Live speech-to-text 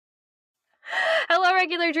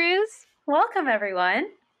regular Drews. Welcome, everyone.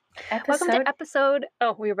 Welcome to episode...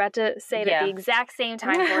 Oh, we were about to say it at the exact same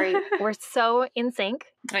time, Corey. We're so in sync.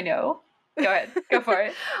 I know. Go ahead. Go for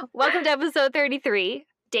it. Welcome to episode 33,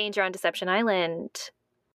 Danger on Deception Island.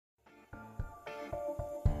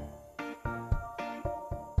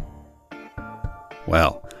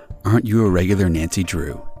 Well, aren't you a regular Nancy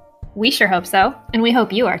Drew? We sure hope so, and we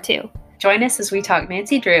hope you are too. Join us as we talk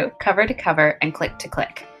Nancy Drew cover to cover and click to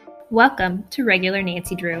click. Welcome to Regular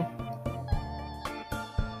Nancy Drew.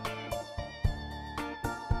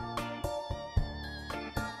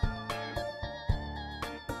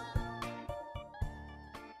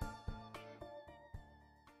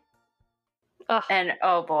 And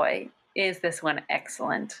oh boy, is this one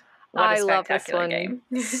excellent. What I a love this spectacular one game.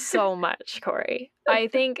 so much, Corey. I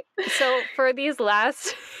think, so for these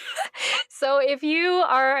last... So if you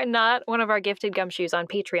are not one of our gifted gumshoes on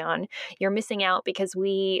Patreon, you're missing out because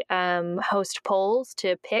we host polls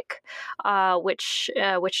to pick which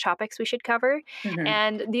topics we should cover. Mm-hmm.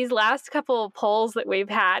 And these last couple of polls that we've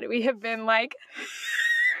had, we have been like...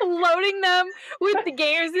 loading them with the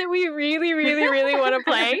games that we really, really, really want to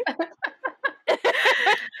play.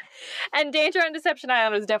 And Danger on Deception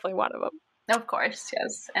Island was definitely one of them. Of course,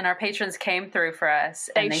 yes. And our patrons came through for us,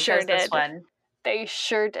 and they sure chose this did. one. They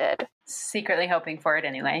sure did. Secretly hoping for it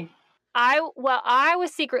anyway. I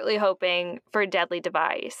was secretly hoping for Deadly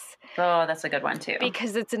Device. Oh, that's a good one too.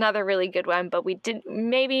 Because it's another really good one, but we didn't.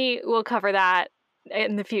 Maybe we'll cover that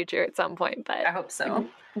in the future at some point. But I hope so.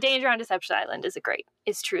 Danger on Deception Island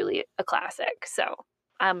is truly a classic. So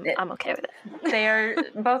I'm okay with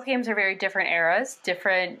it. Both games are very different eras,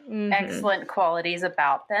 different excellent qualities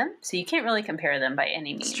about them. So you can't really compare them by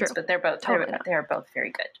any means. True. But they're both they're both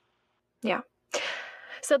very good. Yeah.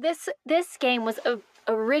 So this game was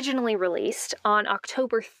originally released on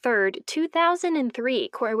October 3rd, 2003.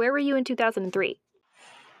 Corey, where were you in 2003?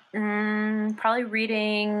 Probably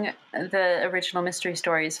reading the original mystery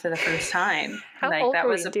stories for the first time. How old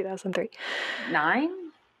were you in 2003? 9?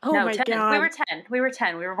 Oh no, my 10. God. We were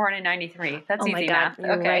 10. We were born in 93. That's easy my God.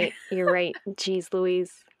 math. Okay. You're right. Jeez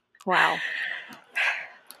Louise. Wow.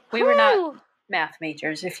 We were not math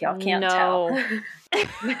majors, if y'all can't tell.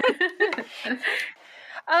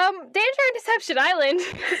 Danger on Deception Island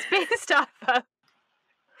is based off of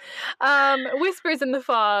Whispers in the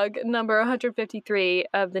Fog, number 153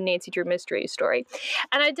 of the Nancy Drew mystery story.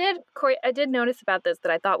 And I did notice about this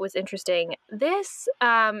that I thought was interesting. This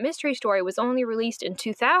mystery story was only released in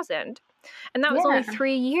 2000, and that was only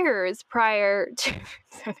 3 years prior to...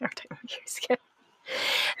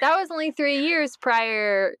 That was only 3 years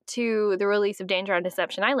prior to the release of Danger on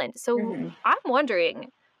Deception Island. So I'm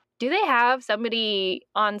wondering... do they have somebody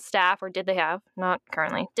on staff, or did they have, not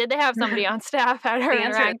currently, did they have somebody on staff at Her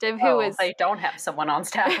Interactive who is... They don't have someone on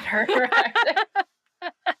staff at Her Interactive.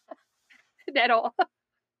 At all.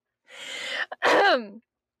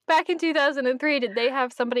 Back in 2003, did they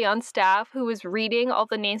have somebody on staff who was reading all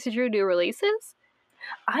the Nancy Drew new releases?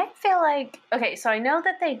 I feel like, okay, so I know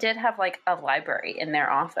that they did have like a library in their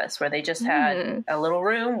office where they just had a little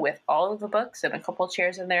room with all of the books and a couple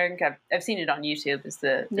chairs in there. I've seen it on YouTube is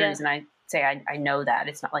the reason I say I know that.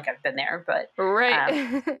 It's not like I've been there, but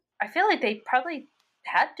right. I feel like they probably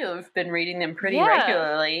had to have been reading them pretty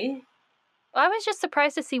regularly. I was just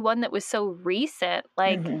surprised to see one that was so recent.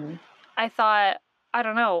 Like, I thought, I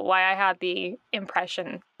don't know why I had the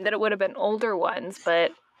impression that it would have been older ones,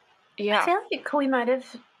 but... yeah. I feel like we might have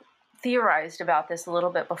theorized about this a little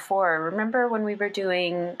bit before. Remember when we were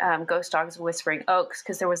doing Ghost Dogs of Whispering Oaks?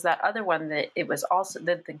 Because there was that other one that it was also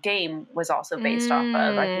that the game was also based off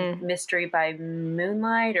of, like Mystery by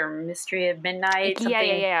Moonlight or Mystery of Midnight.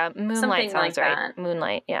 Yeah. Moonlight sounds like right. that.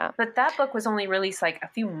 Moonlight, yeah. But that book was only released like a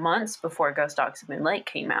few months before Ghost Dogs of Moonlight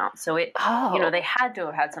came out. So it, they had to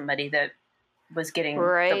have had somebody that was getting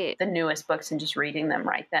the newest books and just reading them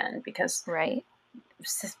right then, because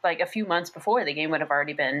like a few months before, the game would have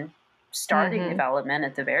already been starting development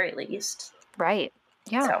at the very least. Right.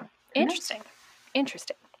 Yeah. So interesting.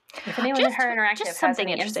 If anyone at Her Interactive has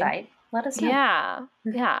any insight, let us know.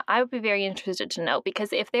 Yeah. I would be very interested to know,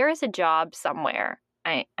 because if there is a job somewhere,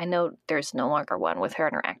 I know there's no longer one with Her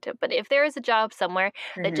Interactive, but if there is a job somewhere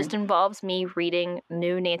that just involves me reading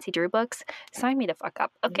new Nancy Drew books, sign me the fuck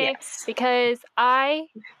up, okay? Yes. Because I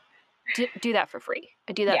do that for free.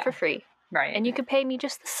 I do that for free. Right. And you could pay me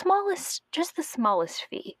just the smallest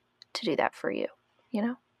fee to do that for you, you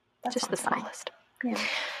know? That just the smallest. Yeah.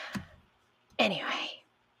 Anyway,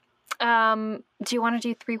 do you want to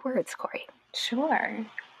do 3 words, Corey? Sure.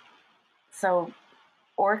 So,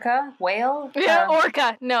 orca, whale?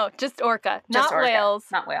 Orca. No, just orca. Just not orca. whales.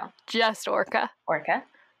 Not whale. Just orca. Orca.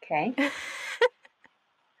 Okay.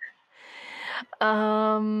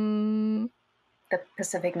 The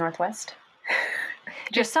Pacific Northwest.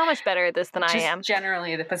 You're so much better at this than I am.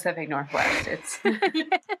 Generally, the Pacific Northwest. It's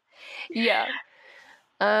yeah.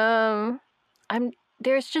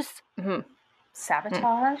 There's just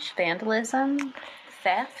sabotage, vandalism,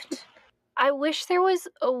 theft. I wish there was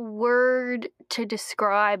a word to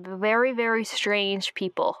describe very, very strange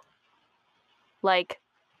people. Like,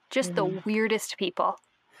 just the weirdest people.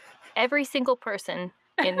 Every single person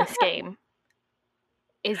in this game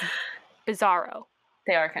is bizarro.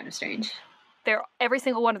 They are kind of strange. Every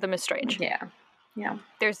single one of them is strange. Yeah. Yeah.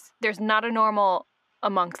 There's not a normal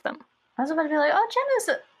amongst them. I was about to be like, oh,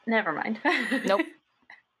 Jenna's never mind. Nope.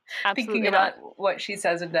 Absolutely Thinking about what she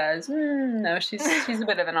says and does. No, she's a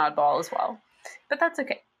bit of an oddball as well. But that's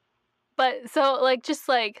okay. But so just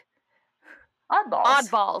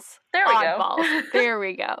Oddballs. There we go. There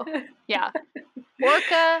we go. Yeah.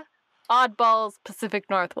 Orca, oddballs, Pacific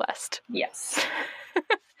Northwest. Yes.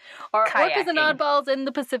 Or orcas and oddballs in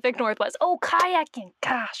the Pacific Northwest. Oh, kayaking.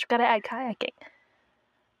 Gosh, gotta add kayaking.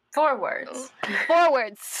 4 words. 4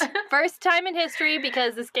 words. First time in history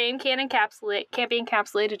because this game can't be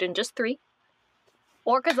encapsulated in just 3.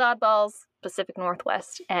 Orcas, oddballs, Pacific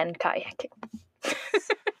Northwest, and kayaking.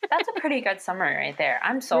 That's a pretty good summary right there.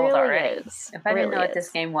 I'm sold really already. Is. If I didn't know what this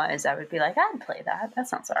game was, I would be like, I'd play that. That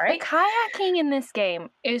sounds all right. The kayaking in this game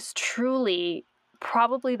is truly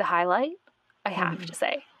probably the highlight, I have to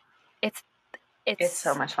say. It's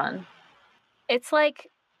so much fun. It's like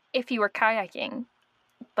if you were kayaking,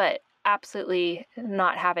 but absolutely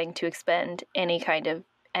not having to expend any kind of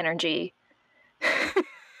energy.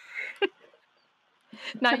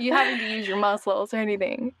 Not you having to use your muscles or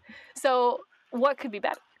anything. So what could be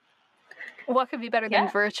better? What could be better than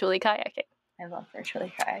virtually kayaking? I love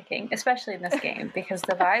virtually kayaking, especially in this game, because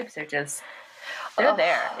the vibes are just, they're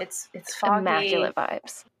there. It's foggy. Immaculate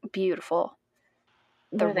vibes. Beautiful.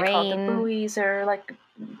 The rain. The buoys are like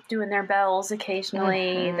doing their bells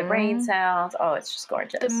occasionally. The rain sounds. Oh, it's just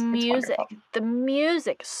gorgeous. The music. The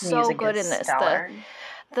music is so good in this.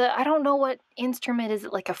 The I don't know what instrument is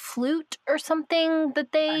it, like a flute or something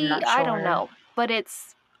that they I'm not sure. I don't know, but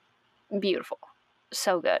it's beautiful.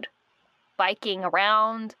 So good. Biking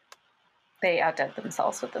around. They outdid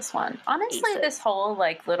themselves with this one. Honestly, this whole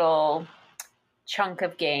little chunk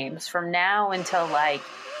of games from now until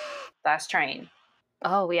Last Train.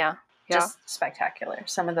 Oh yeah. Just spectacular.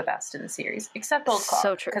 Some of the best in the series, except Old Clock.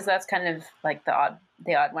 So true. Because that's kind of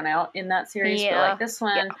the odd one out in that series. Yeah. But this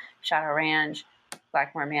one, Shadow Ranch,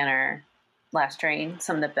 Blackmore Manor, Last Train,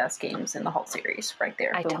 some of the best games in the whole series right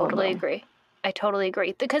there. I totally agree.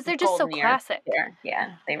 Because they're just so classic.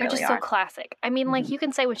 Yeah, they really are. They're just so classic. I mean, you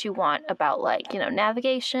can say what you want about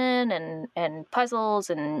navigation and puzzles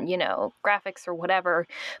and graphics or whatever,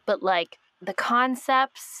 but the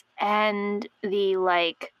concepts and the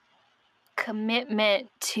commitment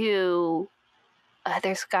to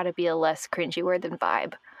there's got to be a less cringy word than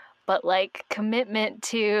vibe, but commitment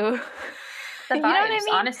to the vibes, you know what I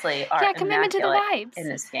mean? Honestly, are commitment to the vibes in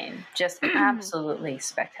this game. Just absolutely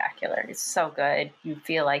spectacular. It's so good. You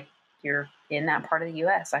feel like you're in that part of the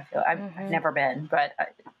U.S. I've never been, but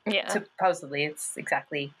supposedly it's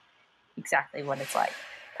exactly what it's like.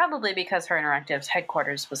 Probably because Her Interactive's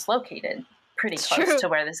headquarters was located pretty close to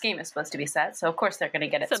where this game is supposed to be set, so of course they're going to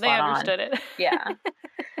get it spot on. So they understood it. Yeah.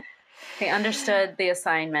 They understood the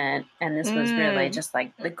assignment, and this was really just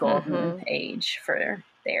the golden age for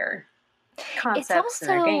their concepts and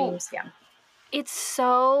their games. Yeah. It's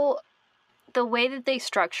so... The way that they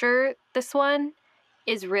structure this one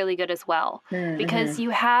is really good as well. Because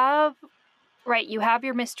you have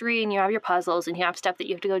your mystery and you have your puzzles and you have stuff that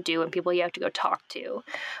you have to go do and people you have to go talk to.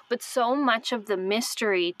 But so much of the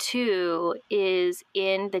mystery, too, is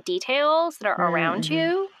in the details that are around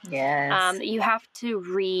you. Yes. You have to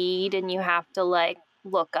read and you have to,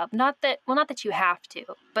 look up. Not that you have to,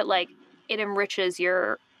 but, it enriches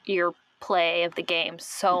your play of the game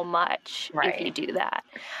so much if you do that.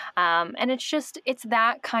 And it's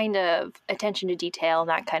that kind of attention to detail and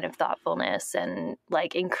that kind of thoughtfulness and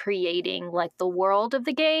in creating the world of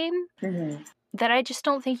the game that I just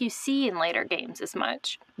don't think you see in later games as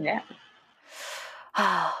much. Yeah.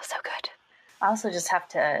 Oh, so good. I also just have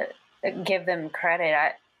to give them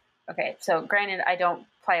credit. So granted, I don't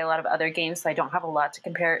play a lot of other games, so I don't have a lot to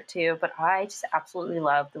compare it to, but I just absolutely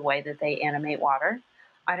love the way that they animate water.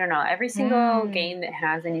 I don't know. Every single game that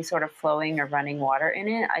has any sort of flowing or running water in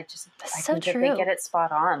it, I think that they get it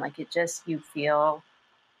spot on. You feel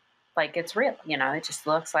like it's real. It just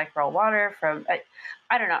looks like real water from.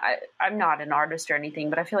 I don't know. I'm not an artist or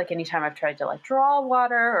anything, but I feel like anytime I've tried to draw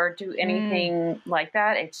water or do anything like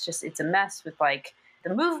that, it's a mess with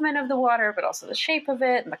the movement of the water, but also the shape of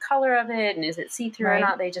it and the color of it, and is it see-through or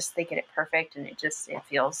not. They get it perfect, and it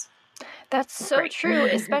feels That's so great. True,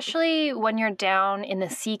 especially when you're down in the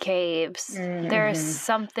sea caves. There's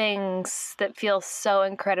some things that feel so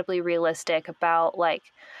incredibly realistic about like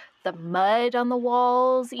the mud on the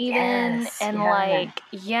walls even, and like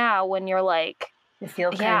when you're like it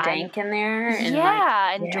feels kind of dank in there,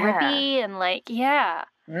 and drippy, and like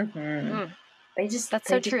that's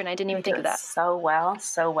so true, and I didn't even think of that. So well,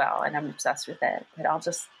 and I'm obsessed with it. But I'll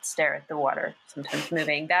just stare at the water, sometimes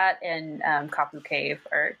moving. That and Kapu Cave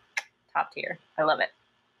are top tier. I love it.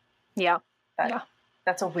 Yeah. But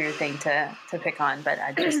that's a weird thing to pick on, but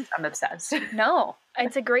I'm obsessed. No,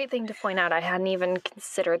 it's a great thing to point out. I hadn't even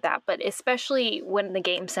considered that, but especially when the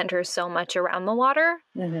game centers so much around the water,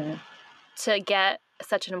 to get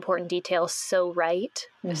such an important detail so right.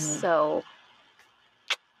 So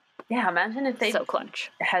yeah, imagine if they so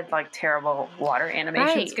clutch. Had like terrible water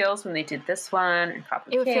animation skills when they did this one, or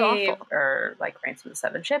Kapu Cave, or like Ransom of the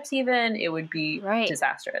Seven Ships even. It would be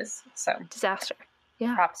disastrous. So disaster.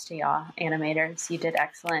 Yeah. Props to y'all, animators. You did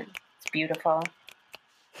excellent. It's beautiful.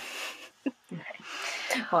 Okay.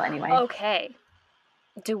 Well, anyway. Okay.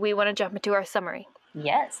 Do we want to jump into our summary?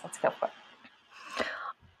 Yes, let's go for it.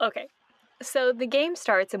 Okay. So the game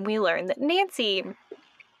starts and we learn that Nancy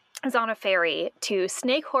is on a ferry to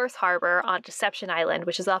Snake Horse Harbor on Deception Island,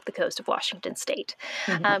 which is off the coast of Washington State.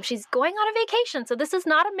 She's going on a vacation, so this is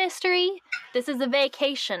not a mystery. This is a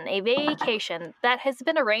vacation that has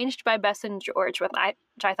been arranged by Bess and George, which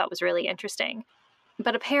I thought was really interesting.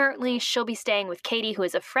 But apparently she'll be staying with Katie, who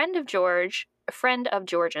is a friend of George's,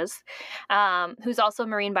 who's also a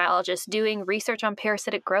marine biologist doing research on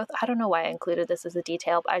parasitic growth. I don't know why I included this as a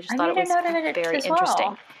detail, but I just thought it was very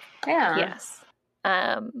interesting. Yeah. Yes.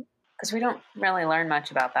 Because we don't really learn much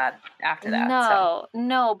about that after that.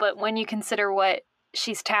 No, but when you consider what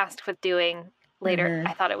she's tasked with doing later,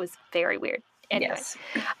 I thought it was very weird. Anyway,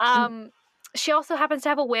 she also happens to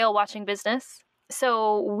have a whale watching business.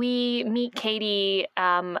 So we meet Katie,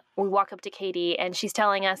 we walk up to Katie, and she's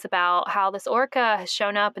telling us about how this orca has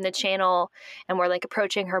shown up in the channel, and we're like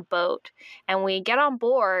approaching her boat. And we get on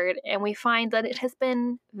board, and we find that it has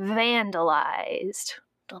been vandalized.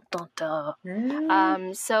 Dun, dun,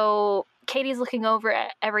 dun. So Katie's looking over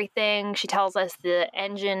at everything. She tells us the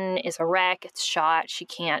engine is a wreck. It's shot. She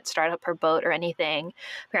can't start up her boat or anything.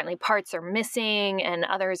 Apparently parts are missing and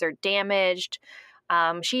others are damaged.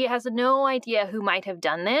 She has no idea who might have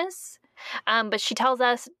done this. But she tells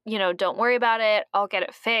us, don't worry about it. I'll get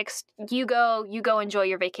it fixed. You go enjoy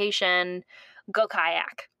your vacation. Go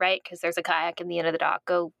kayak, right? Because there's a kayak in the end of the dock.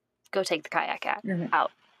 Go take the kayak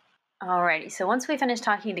out. Alrighty, so once we finish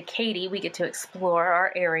talking to Katie, we get to explore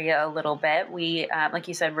our area a little bit. We, like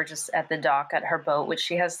you said, we're just at the dock at her boat, which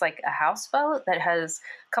she has like a houseboat that has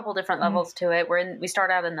a couple different levels to it. We start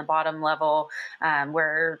out in the bottom level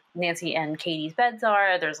where Nancy and Katie's beds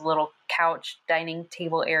are. There's a little couch dining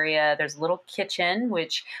table area. There's a little kitchen,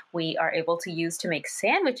 which we are able to use to make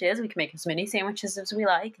sandwiches. We can make as many sandwiches as we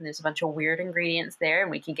like, and there's a bunch of weird ingredients there, and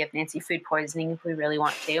we can give Nancy food poisoning if we really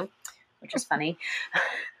want to, which is funny.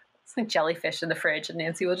 Like jellyfish in the fridge, and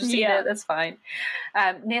Nancy will just eat it. That's fine.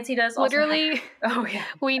 Nancy does also literally.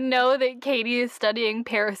 We know that Katie is studying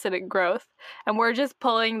parasitic growth, and we're just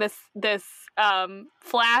pulling this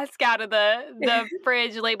flask out of the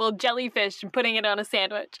fridge labeled jellyfish and putting it on a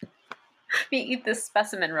sandwich. Let me eat this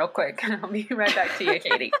specimen real quick, and I'll be right back to you,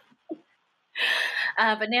 Katie.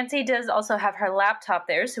 But Nancy does also have her laptop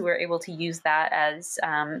there, so we're able to use that as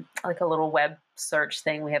like a little web search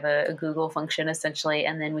thing. We have a Google function essentially,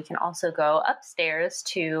 and then we can also go upstairs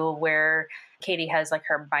to where Katie has like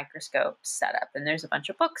her microscope set up, and there's a bunch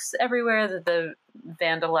of books everywhere that the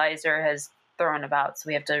vandalizer has thrown about, so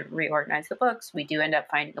we have to reorganize the books. We do end up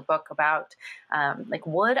finding a book about like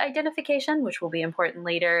wood identification, which will be important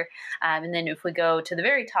later. And then if we go to the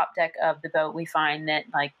very top deck of the boat, we find that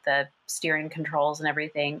like the steering controls and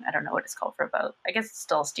everything, I don't know what it's called for a boat. I guess it's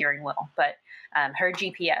still a steering wheel, but her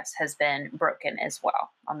GPS has been broken as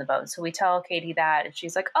well on the boat. So we tell Katie that, and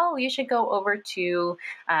she's like, oh, you should go over to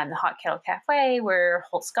the Hot Kettle Cafe where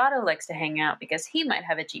Holt Scotto likes to hang out, because he might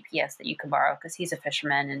have a GPS that you can borrow, because he's a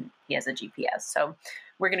fisherman and he has a GPS. So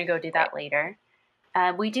we're going to go do that later.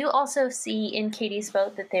 We do also see in Katie's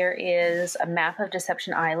boat that there is a map of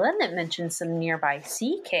Deception Island that mentions some nearby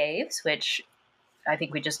sea caves, which I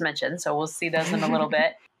think we just mentioned, so we'll see those in a little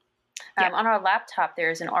bit. On our laptop,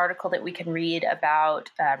 there's an article that we can read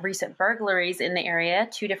about recent burglaries in the area.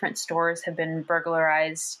 2 different stores have been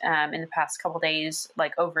burglarized in the past couple days,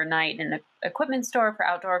 like overnight. An equipment store for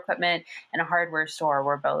outdoor equipment and a hardware store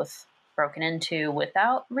were both broken into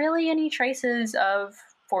without really any traces of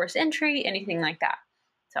forced entry, anything like that.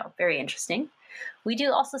 So very interesting. We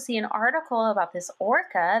do also see an article about this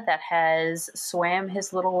orca that has swam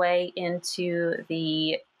his little way into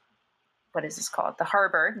the, what is this called? The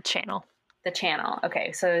harbor. Channel. The channel.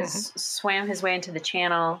 Okay, so swam his way into the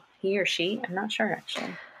channel. He or she? I'm not sure,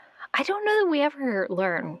 actually. I don't know that we ever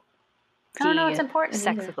learn. I don't know it's important.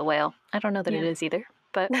 Sex either. of the whale. I don't know that it is either,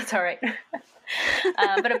 but that's all right.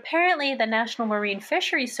 But apparently the National Marine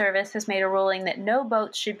Fisheries Service has made a ruling that no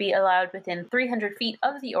boats should be allowed within 300 feet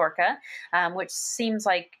of the orca, which seems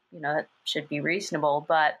like, that should be reasonable.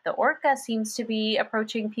 But the orca seems to be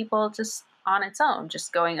approaching people just on its own,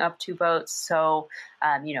 just going up to boats. So,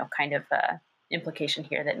 kind of implication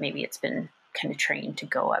here that maybe it's been kind of trained to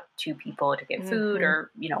go up to people to get food or,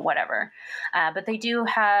 whatever. But they do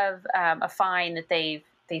have a fine that they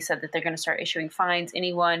said that they're going to start issuing fines.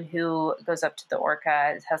 Anyone who goes up to the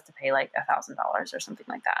orca has to pay like $1,000 or something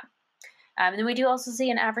like that. And then we do also see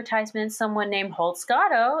an advertisement. Someone named Holt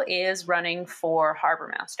Scotto is running for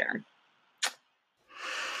harbor master.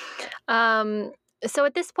 So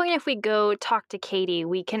at this point, if we go talk to Katie,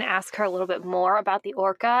 we can ask her a little bit more about the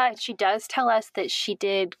orca. She does tell us that she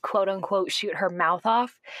did, quote unquote, shoot her mouth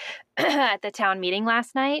off at the town meeting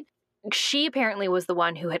last night. She apparently was the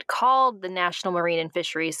one who had called the National Marine and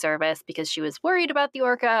Fisheries Service because she was worried about the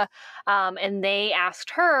orca, and they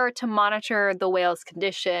asked her to monitor the whale's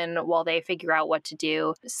condition while they figure out what to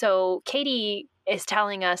do. So Katie is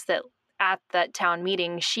telling us that at that town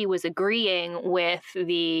meeting, she was agreeing with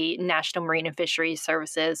the National Marine and Fisheries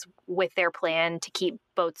Services with their plan to keep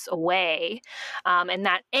boats away. And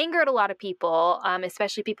that angered a lot of people,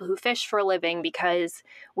 especially people who fish for a living, because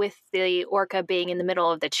with the orca being in the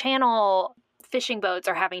middle of the channel, fishing boats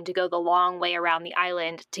are having to go the long way around the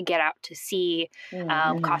island to get out to sea,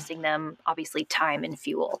 costing them, obviously, time and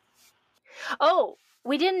fuel. Oh,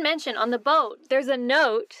 we didn't mention on the boat, there's a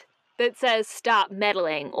note that says stop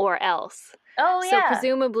meddling or else. Oh, yeah. So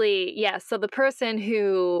presumably, so the person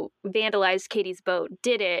who vandalized Katie's boat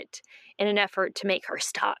did it in an effort to make her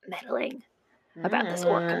stop meddling about this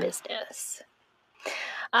orca business.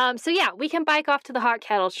 We can bike off to the Hot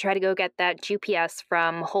Kettle to try to go get that GPS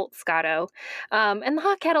from Holt Scotto. And the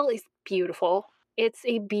Hot Kettle is beautiful. It's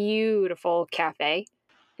a beautiful cafe.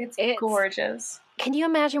 It's gorgeous. Can you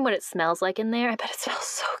imagine what it smells like in there? I bet it smells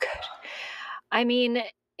so good. I mean,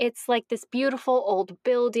 it's like this beautiful old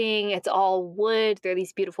building. It's all wood. There are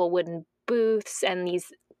these beautiful wooden booths and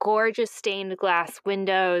these gorgeous stained glass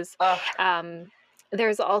windows.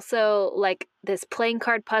 There's also like this playing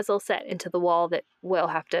card puzzle set into the wall that we'll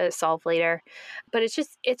have to solve later. But it's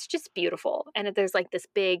just beautiful. And there's like this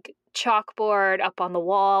big chalkboard up on the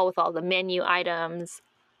wall with all the menu items.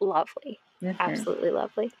 Lovely. Absolutely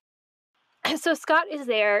lovely. So Scott is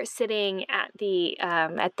there sitting at the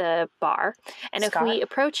bar, and Scott? If we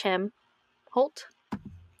approach him, Holt.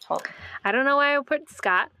 I don't know why I put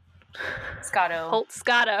Scott. Scotto. Holt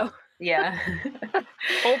Scotto. Yeah.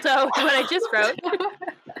 Holto, what I just wrote.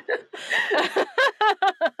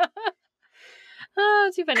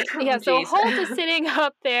 Oh, too funny. Yeah, so Holt is sitting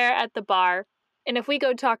up there at the bar. And if we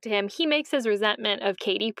go talk to him, he makes his resentment of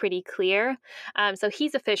Katie pretty clear. So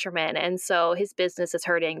he's a fisherman, and so his business is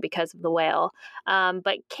hurting because of the whale.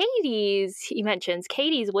 But he mentions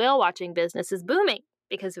Katie's whale watching business is booming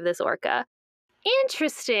because of this orca.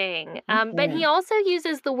 Interesting. But he also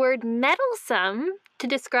uses the word meddlesome to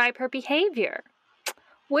describe her behavior.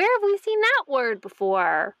 Where have we seen that word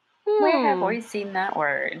before? Where have we seen that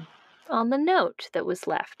word? On the note that was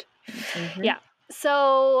left. Yeah.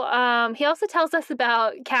 So he also tells us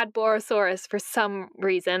about Cadborosaurus for some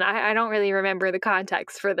reason. I don't really remember the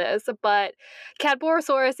context for this, but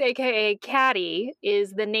Cadborosaurus, a.k.a. Caddy,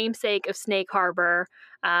 is the namesake of Snake Harbor,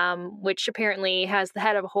 which apparently has the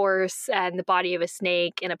head of a horse and the body of a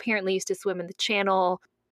snake, and apparently used to swim in the channel.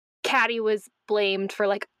 Caddy was blamed for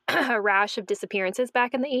like a rash of disappearances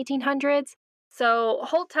back in the 1800s. So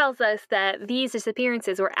Holt tells us that these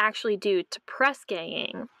disappearances were actually due to press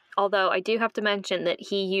ganging. Although I do have to mention that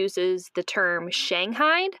he uses the term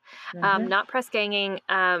shanghaied, not press ganging,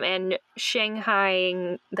 and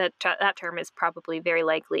shanghaiing, that term is probably very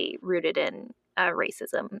likely rooted in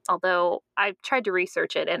racism. Although I've tried to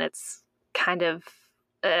research it and it's kind of,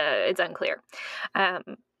 it's unclear.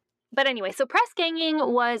 But anyway, so press ganging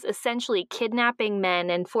was essentially kidnapping men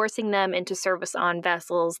and forcing them into service on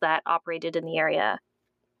vessels that operated in the area.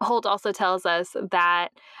 Holt also tells us that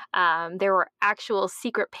there were actual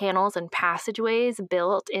secret panels and passageways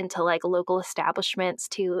built into like local establishments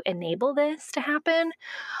to enable this to happen.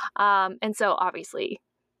 And so obviously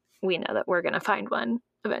we know that we're going to find one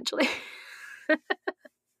eventually.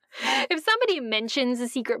 If somebody mentions a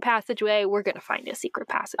secret passageway, we're going to find a secret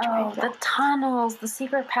passageway. Oh, the tunnels, the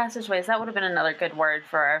secret passageways. That would have been another good word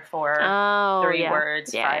for our 3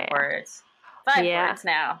 words, 5 words. 5 words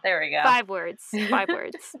now. There we go. 5 words. 5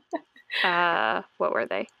 words. What were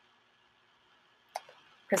they?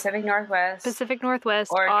 Pacific Northwest.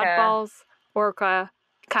 Orca, Oddballs, Orca,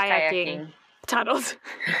 kayaking. Tunnels.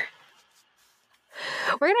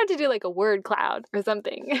 We're going to have to do like a word cloud or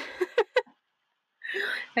something.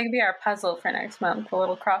 That could be our puzzle for next month, a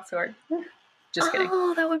little crossword. Just kidding.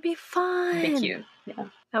 Oh, that would be fun. That'd be cute. Yeah.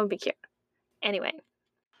 That would be cute. Anyway.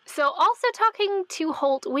 So also talking to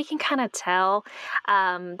Holt, we can kind of tell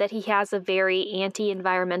that he has a very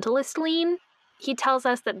anti-environmentalist lean. He tells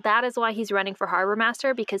us that is why he's running for Harbor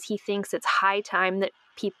Master, because he thinks it's high time that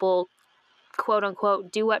people, quote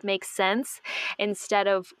unquote, do what makes sense instead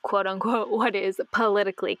of, quote unquote, what is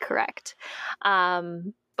politically correct.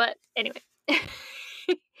 But anyway.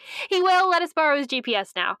 He will let us borrow his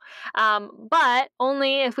GPS now, but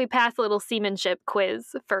only if we pass a little seamanship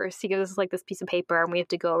quiz first. He gives us like this piece of paper, and we have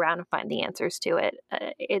to go around and find the answers to it.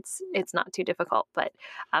 It's not too difficult, but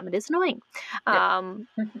it is annoying.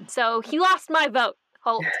 So he lost my vote.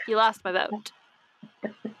 Holt, he lost my vote.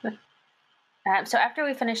 So after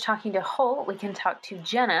we finish talking to Holt, we can talk to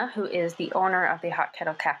Jenna, who is the owner of the Hot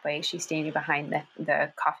Kettle Cafe. She's standing behind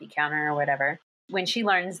the coffee counter or whatever. When she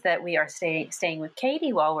learns that we are staying with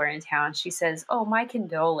Katie while we're in town, she says, "Oh, my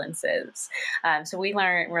condolences." So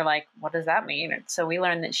we're like, what does that mean? So we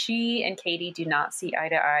learn that she and Katie do not see eye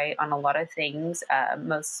to eye on a lot of things.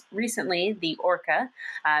 Most recently, the orca.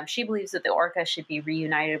 She believes that the orca should be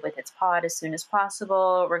reunited with its pod as soon as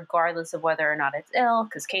possible, regardless of whether or not it's ill,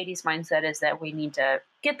 because Katie's mindset is that we need to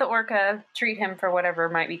get the orca, treat him for whatever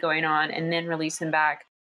might be going on, and then release him back.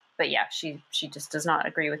 But yeah, she just does not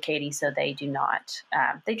agree with Katie, so they do not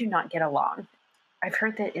get along. I've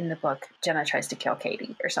heard that in the book, Jenna tries to kill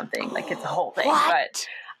Katie or something. Like, it's a whole thing. What? But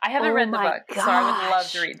I haven't read the book, gosh. so I would love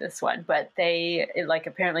to read this one. But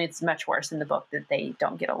apparently it's much worse in the book that they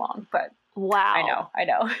don't get along. But wow, I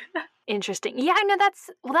know. Interesting. Yeah, I know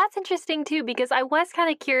that's interesting too, because I was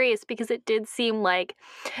kind of curious, because it did seem like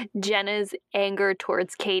Jenna's anger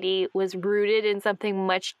towards Katie was rooted in something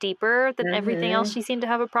much deeper than everything else she seemed to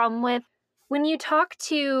have a problem with. When you talk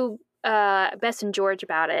to Bess and George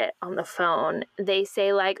about it on the phone, they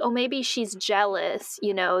say like, oh, maybe she's jealous,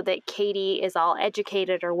 that Katie is all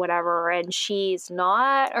educated or whatever and she's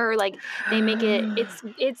not, or like they make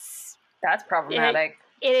it's that's problematic.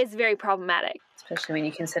 It is very problematic. Especially when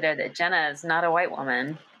you consider that Jenna is not a white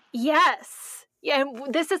woman. Yes. Yeah,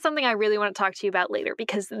 and this is something I really want to talk to you about later,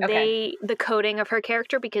 because the coding of her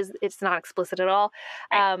character, because it's not explicit at all,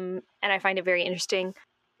 and I find it very interesting.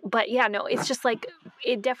 But yeah, no, it's just like,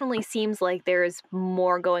 it definitely seems like there's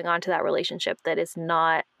more going on to that relationship that is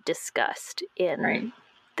not discussed in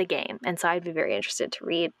the game. And so I'd be very interested to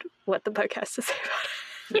read what the book has to say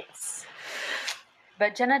about it. Yes.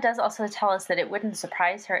 But Jenna does also tell us that it wouldn't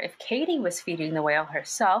surprise her if Katie was feeding the whale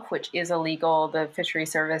herself, which is illegal. The fishery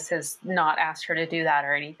service has not asked her to do that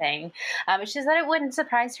or anything. She says that it wouldn't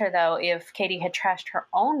surprise her, though, if Katie had trashed her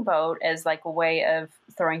own boat as like a way of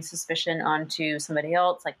throwing suspicion onto somebody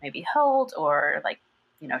else, like maybe Holt, or like,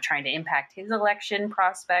 trying to impact his election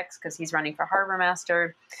prospects because he's running for Harbor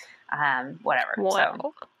Master, whatever.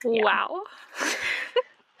 Wow. So, yeah. Wow.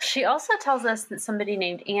 She also tells us that somebody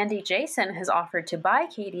named Andy Jason has offered to buy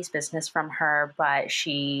Katie's business from her, but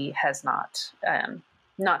she has not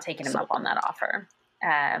taken him up on that offer.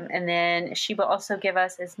 And then she will also give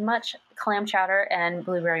us as much clam chowder and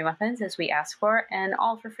blueberry muffins as we ask for, and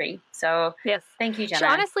all for free. So yes, thank you, Jenna.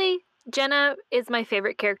 Honestly, Jenna is my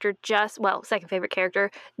favorite character, second favorite character,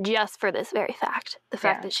 just for this very fact. The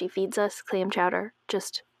fact that she feeds us clam chowder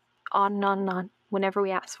just on and on and on whenever we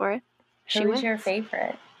ask for it. Who's your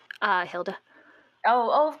favorite? Hilda.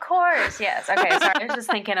 Oh, of course. Yes. Okay. Sorry. I was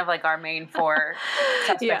just thinking of like our main 4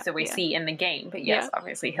 suspects that we see in the game. But yes,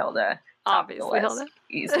 obviously Hilda. Obviously Hilda.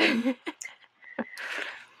 Easily.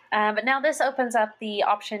 But now this opens up the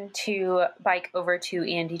option to bike over to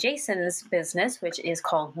Andy Jason's business, which is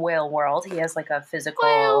called Whale World. He has like a physical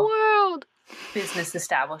Whale World business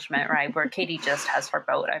establishment, right? Where Katie just has her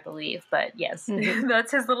boat, I believe. But yes,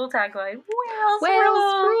 that's his little tagline.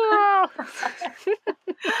 Whales rule.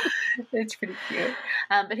 It's pretty cute.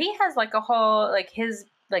 But he has like a whole,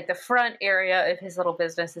 the front area of his little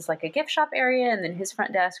business is like a gift shop area, and then his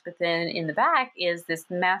front desk. But then in the back is this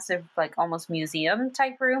massive, like almost museum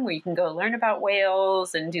type room where you can go learn about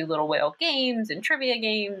whales and do little whale games and trivia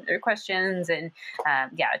games or questions. And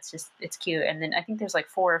it's cute. And then I think there's like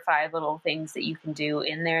 4 or 5 little things that you can do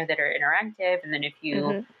in there that are interactive. And then if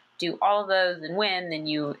you do all of those and win, then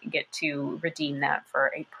you get to redeem that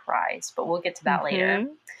for a prize. But we'll get to that later.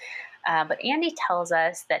 But Andy tells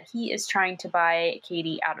us that he is trying to buy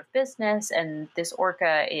Katie out of business, and this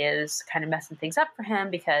orca is kind of messing things up for him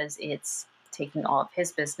because it's taking all of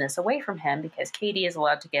his business away from him, because Katie is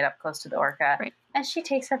allowed to get up close to the orca, and she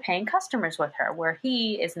takes her paying customers with her, where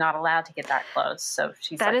he is not allowed to get that close. So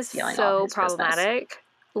she's stealing all his problematic. Business.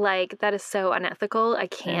 Like, that is so unethical. I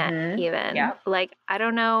can't even. Like, I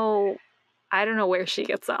don't know where she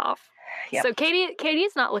gets off. Yep. So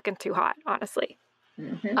Katie's not looking too hot, honestly.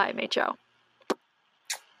 IMHO.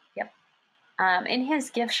 Yep. In his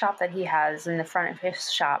gift shop that he has in the front of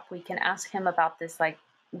his shop, we can ask him about this like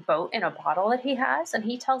boat in a bottle that he has, and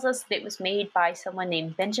he tells us that it was made by someone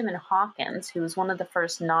named Benjamin Hawkins, who was one of the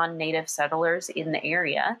first non-native settlers in the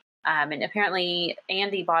area. And apparently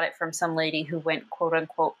Andy bought it from some lady who went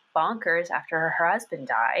quote-unquote bonkers after her husband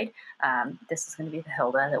died. This is going to be the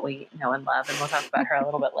Hilda that we know and love, and we'll talk about her a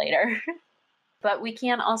little bit later. But we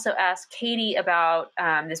can also ask Katie about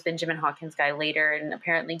this Benjamin Hawkins guy later, and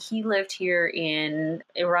apparently he lived here in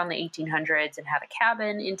around the 1800s and had a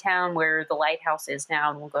cabin in town where the lighthouse is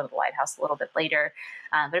now, and we'll go to the lighthouse a little bit later.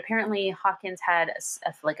 But apparently Hawkins had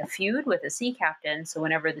a feud with a sea captain, so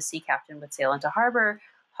whenever the sea captain would sail into harbor,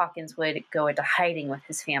 Hawkins would go into hiding with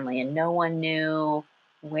his family, and no one knew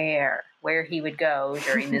where he would go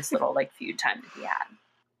during this little feud time that he had.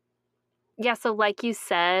 Yeah, so like you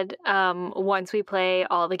said, once we play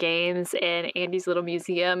all the games in Andy's little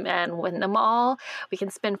museum and win them all, we can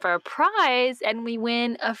spin for a prize and we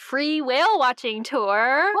win a free whale watching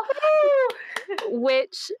tour.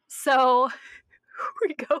 So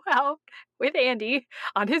we go out with Andy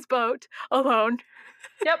on his boat alone.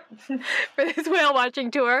 Yep. For this whale watching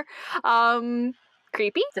tour.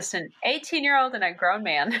 Creepy. Just an 18-year-old and a grown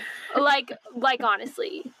man.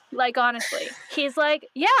 Honestly. He's like,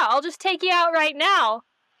 yeah, I'll just take you out right now.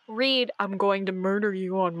 Reed, I'm going to murder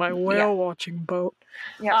you on my whale watching boat.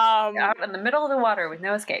 Yeah. Out in the middle of the water with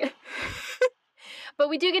no escape. But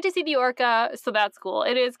we do get to see the orca, so that's cool.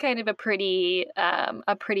 It is kind of a pretty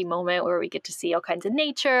moment where we get to see all kinds of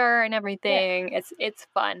nature and everything. Yeah. It's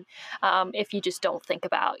fun. If you just don't think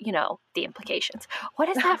about, the implications. What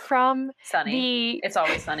is that from? Sunny. It's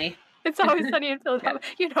always sunny. It's always sunny in Philadelphia.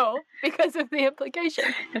 Yeah. Because of the implication.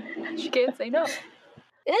 She can't say no.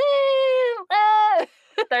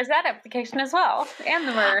 There's that implication as well. And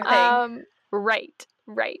the murder thing.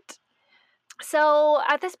 Right. So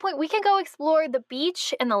at this point, we can go explore the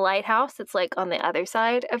beach and the lighthouse. It's on the other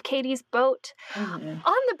side of Katie's boat. On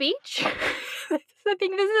the beach, I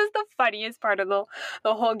think this is the funniest part of the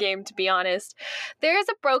whole game, to be honest. There's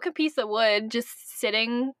a broken piece of wood just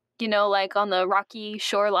sitting, on the rocky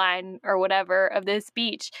shoreline or whatever of this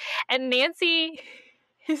beach. And Nancy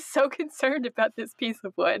is so concerned about this piece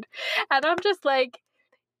of wood. And I'm just like,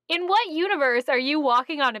 in what universe are you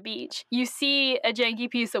walking on a beach? You see a janky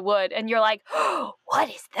piece of wood and you're like, oh, what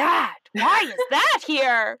is that? Why is that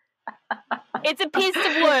here? It's a piece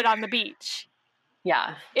of wood on the beach.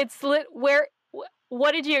 Yeah. It's lit.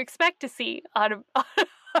 What did you expect to see on a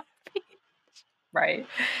beach? Right.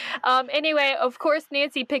 Anyway, of course,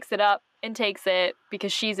 Nancy picks it up and takes it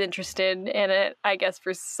because she's interested in it, I guess,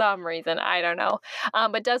 for some reason. I don't know.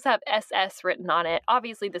 But does have SS written on it.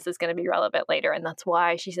 Obviously, this is going to be relevant later, and that's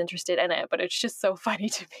why she's interested in it. But it's just so funny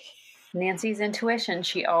to me. Nancy's intuition.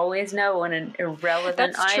 She always knows when an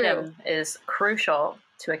irrelevant item is crucial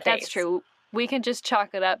to a case. That's true. We can just chalk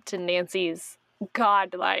it up to Nancy's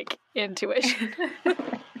godlike intuition.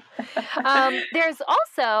 There's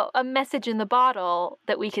also a message in the bottle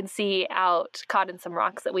that we can see out caught in some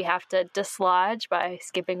rocks that we have to dislodge by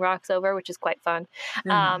skipping rocks over, which is quite fun.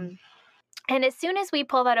 And as soon as we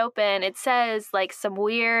pull that open, it says some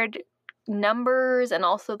weird numbers and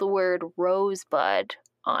also the word rosebud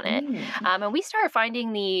on it. And we start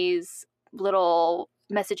finding these little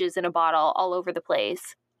messages in a bottle all over the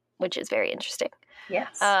place, which is very interesting.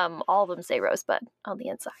 Yes. All of them say rosebud on the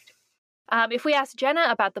inside. If we ask Jenna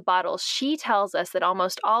about the bottles, she tells us that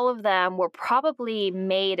almost all of them were probably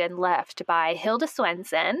made and left by Hilda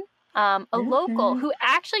Swenson, a local who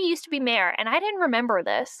actually used to be mayor. And I didn't remember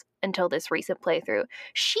this until this recent playthrough.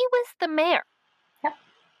 She was the mayor. Yep.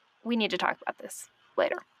 We need to talk about this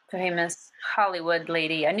later. Famous Hollywood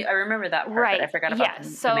lady. I remember that part, right. But I forgot about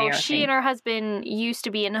the mayor she thing. And her husband used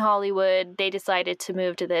to be in Hollywood. They decided to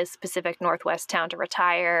move to this Pacific Northwest town to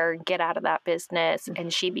retire, get out of that business,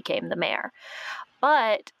 and she became the mayor.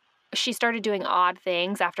 But she started doing odd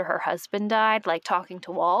things after her husband died, like talking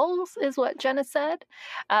to walls, is what Jenna said.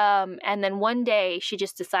 And then one day she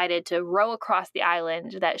just decided to row across the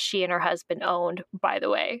island that she and her husband owned, by the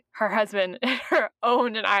way. Her husband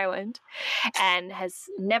owned an island and has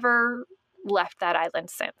never left that island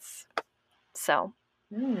since. So,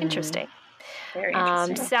 interesting. Very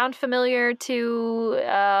interesting. Sound familiar to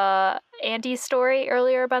Andy's story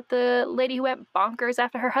earlier about the lady who went bonkers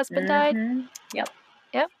after her husband died? Yep.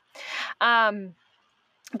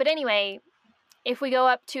 But anyway, if we go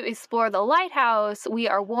up to explore the lighthouse, we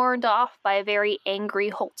are warned off by a very angry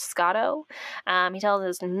Holt Scotto. He tells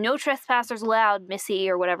us, "No trespassers allowed, Missy,"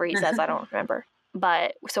 or whatever he says. I don't remember.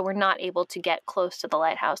 But so we're not able to get close to the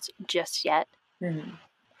lighthouse just yet.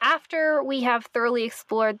 After we have thoroughly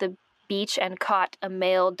explored the beach and caught a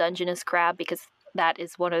male Dungeness crab, because that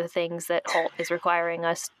is one of the things that Holt is requiring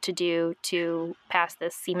us to do to pass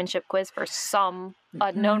this seamanship quiz for some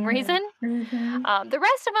unknown reason. The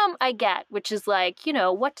rest of them I get, which is like, you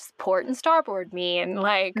know, what does port and starboard mean?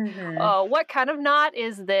 Like, what kind of knot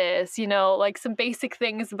is this? You know, like some basic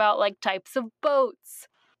things about like types of boats.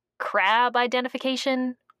 Crab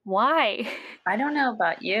identification. Why? I don't know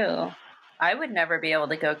about you. I would never be able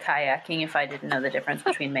to go kayaking if I didn't know the difference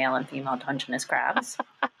between male and female Dungeness crabs.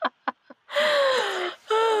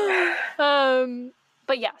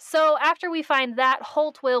 But yeah, so after we find that,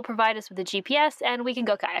 Holt will provide us with a GPS and we can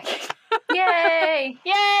go kayaking. Yay!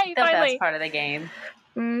 Yay! The finally. best part of the game.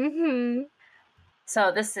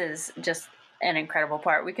 So this is just an incredible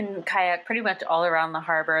part. We can kayak pretty much all around the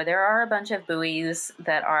harbor. There are a bunch of buoys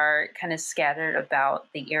that are kind of scattered about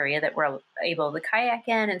the area that we're able to kayak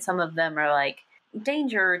in, and some of them are like,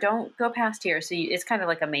 danger, don't go past here. So it's kind of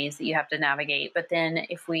like a maze that you have to navigate. But then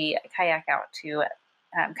if we kayak out to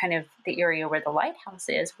kind of the area where the lighthouse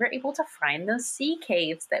is, we're able to find those sea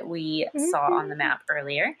caves that we saw on the map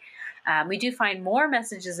earlier. We do find more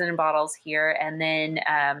messages in bottles here, and then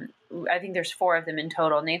I think there's 4 of them in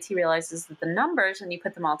total. Nancy realizes that the numbers, when you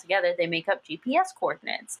put them all together, they make up GPS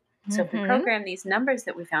coordinates. So if we program these numbers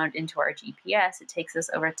that we found into our GPS, it takes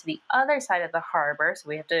us over to the other side of the harbor. So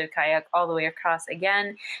we have to kayak all the way across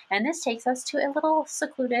again. And this takes us to a little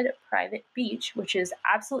secluded private beach, which is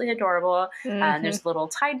absolutely adorable. There's a little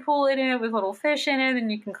tide pool in it with little fish in it,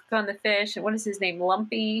 and you can click on the fish. And what is his name?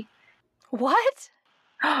 Lumpy. What?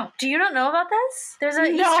 Do you not know about this? There's an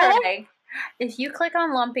Easter egg. If you click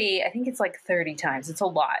on Lumpy, I think it's like 30 times. It's a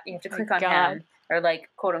lot. You have to click on him. Or like,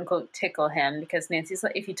 quote unquote, tickle him, because Nancy's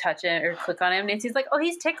like, if you touch it or click on him, Nancy's like, oh,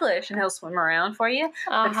 he's ticklish, and he'll swim around for you.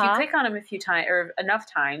 But if you click on him a few times or enough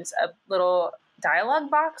times, a little dialogue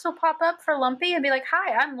box will pop up for Lumpy and be like,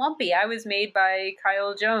 hi, I'm Lumpy. I was made by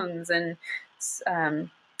Kyle Jones. And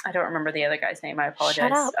I don't remember the other guy's name. I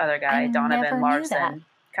apologize. Other guy, Donovan Larson.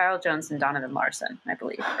 Kyle Jones and Donovan Larson, I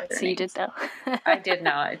believe. So names. You did know. I did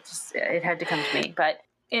know. It had to come to me. But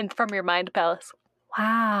from your mind palace.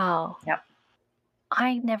 Wow. Yep.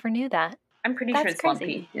 I never knew that. I'm pretty sure it's crazy.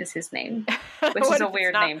 Lumpy is his name, which is a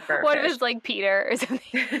weird name for a What fish. if it's like Peter or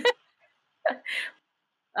something?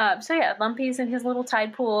 So yeah, Lumpy's in his little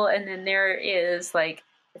tide pool, and then there is like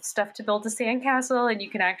stuff to build a sandcastle, and you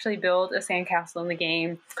can actually build a sandcastle in the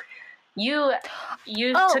game. You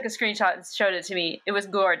took a screenshot and showed it to me. It was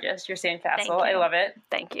gorgeous, your sandcastle. I love it.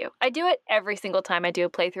 Thank you. I do it every single time I do a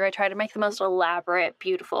playthrough. I try to make the most elaborate,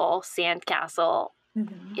 beautiful sandcastle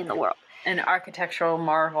in the world. An architectural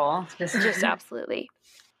marvel. Just absolutely.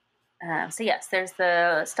 So yes, there's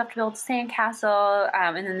the stuff to build a sandcastle,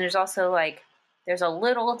 and then there's also like, there's a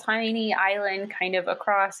little tiny island kind of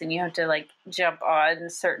across, and you have to like jump on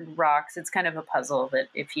certain rocks. It's kind of a puzzle that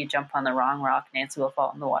if you jump on the wrong rock, Nancy will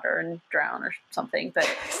fall in the water and drown or something. But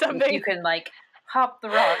you can like hop the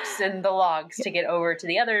rocks and the logs to get over to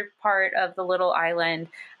the other part of the little island.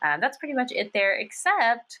 That's pretty much it there,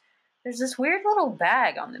 except there's this weird little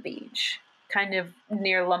bag on the beach, kind of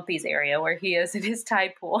near Lumpy's area where he is in his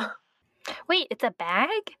tide pool. Wait, it's a bag?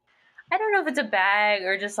 I don't know if it's a bag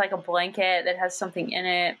or just like a blanket that has something in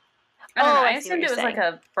it. I don't know. I assumed it was like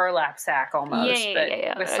a burlap sack almost,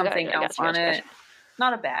 but with something else on it.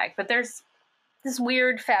 Not a bag, but there's this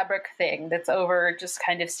weird fabric thing that's over, just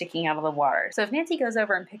kind of sticking out of the water. So if Nancy goes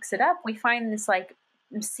over and picks it up, we find this like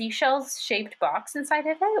seashell-shaped box inside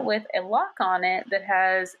of it with a lock on it that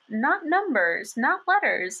has not numbers, not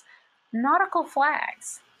letters, nautical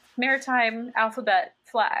flags, maritime alphabet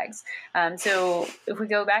flags. So if we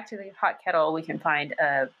go back to the hot kettle, we can find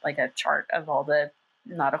a chart of all the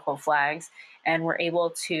nautical flags, and we're able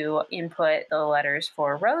to input the letters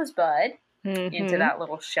for Rosebud into that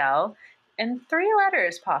little shell, and 3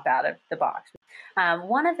 letters pop out of the box.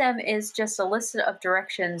 One of them is just a list of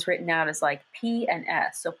directions written out as like P and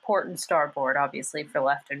S, so port and starboard, obviously for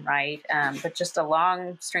left and right, but just a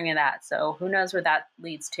long string of that. So who knows where that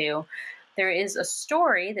leads to? There is a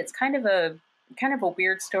story that's kind of a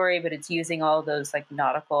weird story, but it's using all those like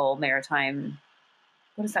nautical maritime.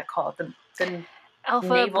 What is that called? The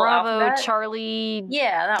Alpha, Bravo, alphabet? Charlie,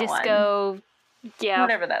 that Disco, one.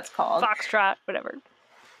 Whatever that's called. Foxtrot, whatever.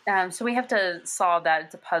 So we have to solve that.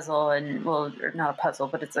 It's a puzzle, and or not a puzzle,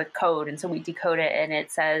 but it's a code. And so we decode it, and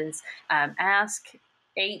it says, ask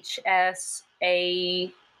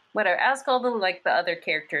HSA, whatever. Ask all the other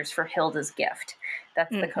characters for Hilda's gift.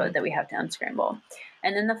 That's the code that we have to unscramble.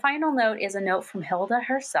 And then the final note is a note from Hilda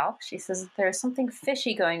herself. She says there's something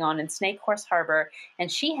fishy going on in Snake Horse Harbor,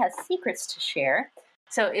 and she has secrets to share.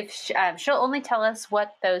 So if she'll only tell us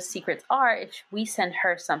what those secrets are if we send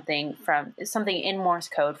her something in Morse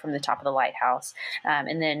code from the top of the lighthouse,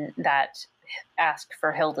 and then that ask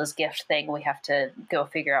for Hilda's gift thing, we have to go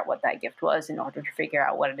figure out what that gift was in order to figure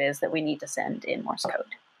out what it is that we need to send in Morse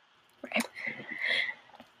code. Right.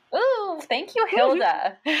 Ooh, thank you,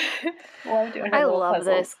 Hilda. I love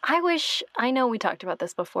this. I know we talked about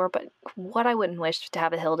this before, but what I wouldn't wish to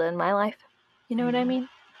have a Hilda in my life. You know what I mean?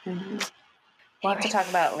 Mm-hmm. We'll have to talk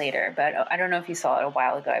about it later, but I don't know if you saw it a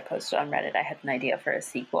while ago. I posted on Reddit. I had an idea for a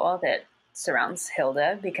sequel that surrounds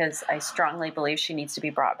Hilda because I strongly believe she needs to be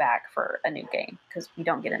brought back for a new game because we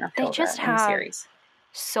don't get enough Hilda in the series.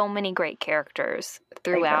 So many great characters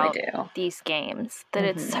throughout these games that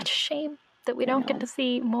it's such a shame that we don't get to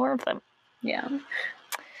see more of them. Yeah.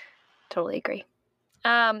 Totally agree.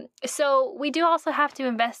 So we do also have to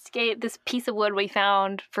investigate this piece of wood we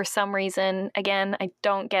found for some reason. Again, I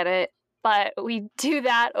don't get it. But we do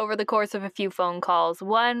that over the course of a few phone calls,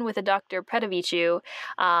 one with a Dr. Predovicu,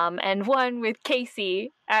 and one with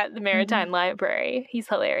Casey at the Maritime Library. He's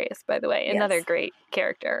hilarious, by the way. Another great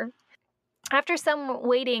character. After some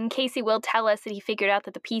waiting, Casey will tell us that he figured out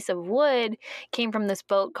that the piece of wood came from this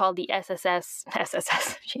boat called the SS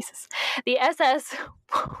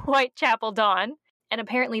Whitechapel Dawn. And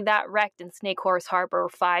apparently that wrecked in Snake Horse Harbor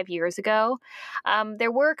 5 years ago.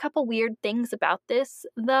 There were a couple weird things about this,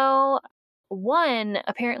 though. One,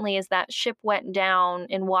 apparently, is that ship went down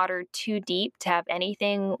in water too deep to have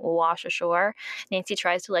anything wash ashore. Nancy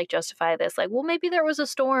tries to, justify this. Well, maybe there was a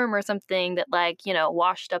storm or something that,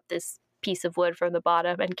 washed up this piece of wood from the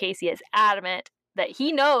bottom. And Casey is adamant that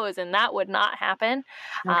he knows and that would not happen.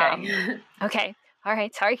 Okay. Okay. All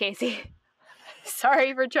right. Sorry, Casey.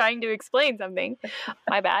 Sorry for trying to explain something.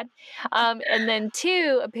 My bad. And then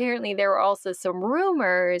 2, apparently there were also some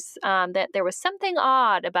rumors that there was something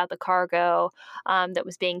odd about the cargo that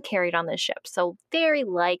was being carried on the ship. So very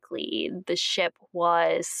likely the ship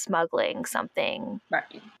was smuggling something.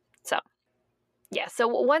 Right. So, yeah. So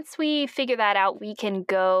once we figure that out, we can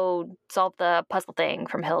go solve the puzzle thing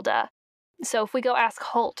from Hilda. So if we go ask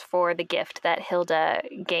Holt for the gift that Hilda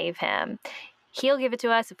gave him, he'll give it to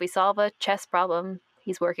us if we solve a chess problem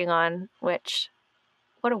he's working on, which,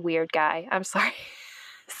 what a weird guy. I'm sorry.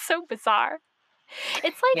 So bizarre.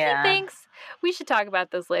 It's like he thinks, we should talk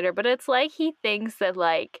about this later, but it's like he thinks that,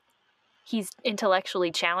 he's intellectually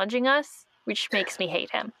challenging us, which makes me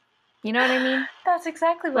hate him. You know what I mean? That's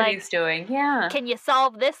exactly what he's doing, yeah. Can you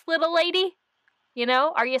solve this, little lady?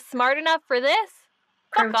 Are you smart enough for this?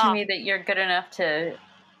 Prove to me that you're good enough to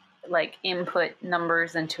input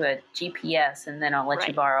numbers into a GPS and then I'll let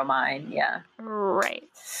you borrow mine. Yeah. Right.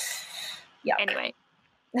 Yeah. Anyway.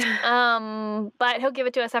 But he'll give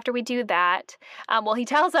it to us after we do that. He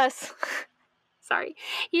tells us,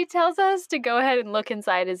 he tells us to go ahead and look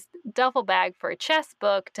inside his duffel bag for a chess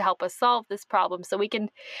book to help us solve this problem so we can,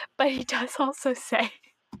 but he does also say,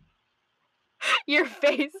 your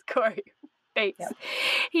face, Corey. Face. Yep.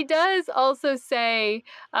 He does also say,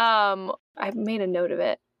 I made a note of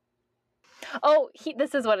it. Oh,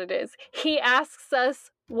 this is what it is. He asks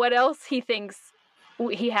us what else he thinks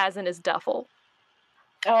he has in his duffel.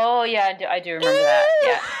 Oh, yeah, I do remember that.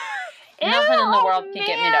 Yeah. Nothing in the world can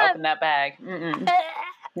get me to open that bag.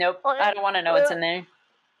 Nope, I don't want to know what's in there.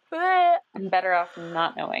 I'm better off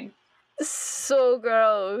not knowing. So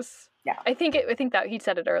gross. Yeah. I think that he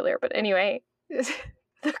said it earlier, but anyway.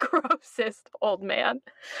 The grossest old man.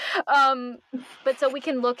 But so we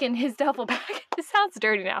can look in his duffel bag. This sounds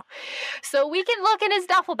dirty now. So we can look in his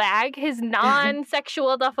duffel bag, his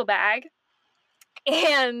non-sexual duffel bag,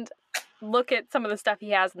 and look at some of the stuff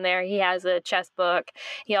he has in there. He has a chess book.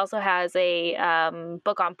 He also has a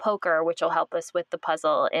book on poker, which will help us with the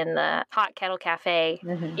puzzle in the Hot Kettle Cafe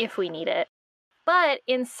if we need it. But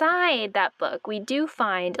inside that book, we do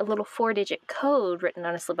find a little 4-digit code written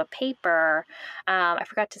on a slip of paper. I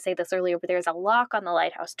forgot to say this earlier, but there's a lock on the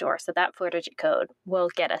lighthouse door, so that 4-digit code will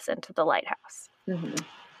get us into the lighthouse. Mm-hmm.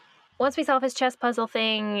 Once we solve his chess puzzle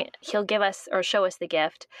thing, he'll give us or show us the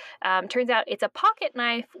gift. Turns out it's a pocket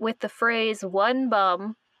knife with the phrase "one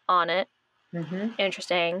bum" on it. Mm-hmm.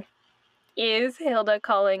 Interesting. Is Hilda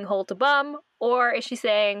calling Holt a bum, or is she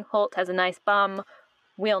saying Holt has a nice bum?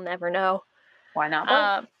 We'll never know. Why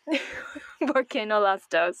not both? Porque no las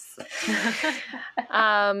dos.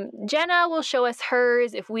 Jenna will show us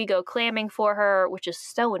hers if we go clamming for her, which is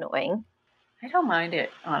so annoying. I don't mind it,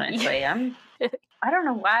 honestly. I don't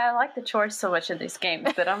know why I like the chores so much in these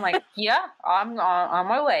games, but I'm like, yeah, I'm on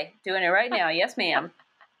my way. Doing it right now. Yes, ma'am.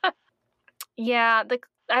 Yeah,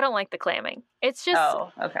 I don't like the clamming. It's just...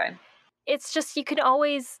 Oh, okay. It's just you can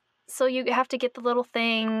always... So you have to get the little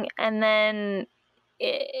thing, and then...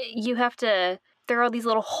 you have to, there are all these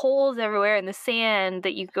little holes everywhere in the sand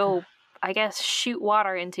that you go, I guess, shoot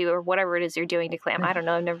water into or whatever it is you're doing to clam. I don't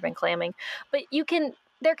know. I've never been clamming. But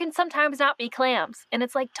there can sometimes not be clams. And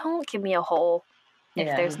it's like, don't give me a hole if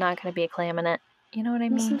there's not going to be a clam in it. You know what I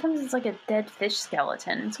mean? Sometimes it's like a dead fish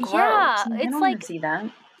skeleton. It's gross. Yeah. I don't want to see that.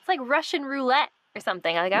 It's like Russian roulette or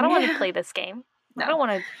something. Like, I don't want to play this game. No. I don't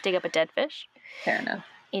want to dig up a dead fish. Fair enough.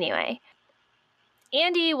 Anyway.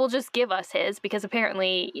 Andy will just give us his because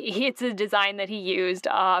apparently it's a design that he used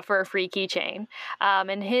for a free keychain.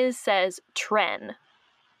 And his says Tren.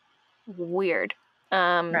 Weird.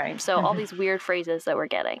 Right. So all these weird phrases that we're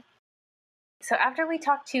getting. So after we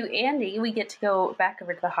talk to Andy, we get to go back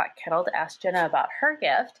over to the hot kettle to ask Jenna about her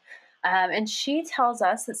gift. And she tells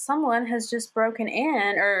us that someone has just broken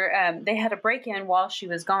in, or they had a break-in while she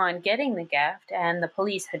was gone getting the gift, and the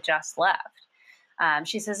police had just left.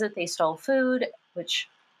 She says that they stole food, which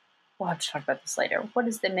we'll have to talk about this later. What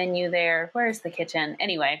is the menu there? Where is the kitchen?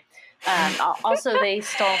 Anyway, also they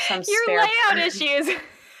stole some spare... Your layout issues.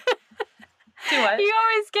 Do what?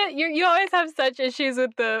 You always have such issues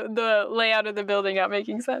with the layout of the building not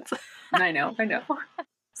making sense. I know.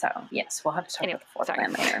 So, yes, we'll have to talk about the floor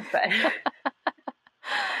plan later.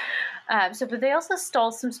 But they also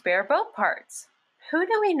stole some spare boat parts. Who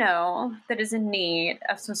do we know that is in need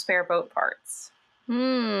of some spare boat parts?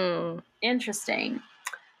 Interesting.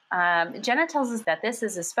 Jenna tells us that this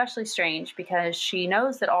is especially strange because she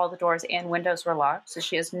knows that all the doors and windows were locked, so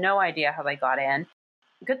she has no idea how they got in.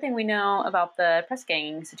 Good thing we know about the press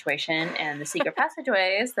gang situation and the secret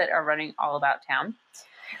passageways that are running all about town.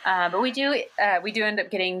 But we do end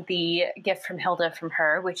up getting the gift from Hilda from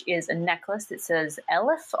her, which is a necklace that says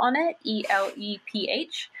Eleph on it,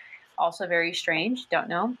 E-L-E-P-H. Also very strange, don't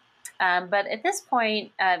know. But at this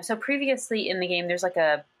point, so previously in the game, there's like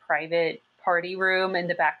a private party room in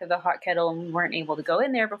the back of the hot kettle, and we weren't able to go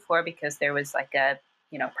in there before because there was like a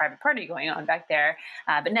private party going on back there.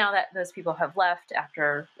 But now that those people have left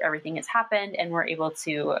after everything has happened and we're able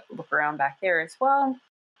to look around back there as well,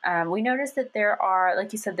 we noticed that there are,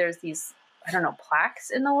 like you said, there's these, plaques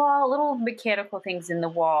in the wall, little mechanical things in the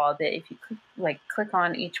wall that if you click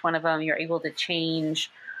on each one of them, you're able to change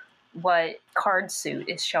what card suit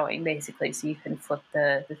is showing, basically, so you can flip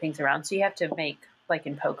the things around. So you have to make, like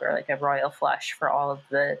in poker, like a royal flush for all of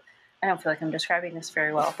the, I don't feel like I'm describing this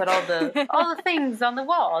very well, but all the things on the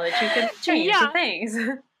wall that you can change the things.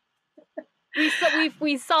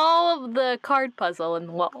 We solve the card puzzle in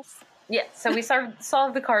the walls. Yeah, so we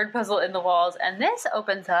solve the card puzzle in the walls, and this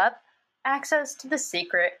opens up access to the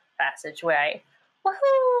secret passageway.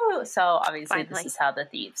 Woohoo! So obviously This is how the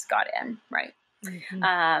thieves got in, right?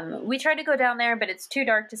 Mm-hmm. We try to go down there, but it's too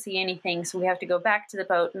dark to see anything, so we have to go back to the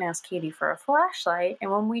boat and ask Katie for a flashlight.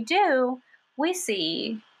 And when we do, we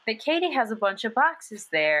see that Katie has a bunch of boxes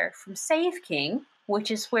there from Save King, which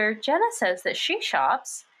is where Jenna says that she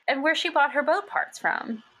shops and where she bought her boat parts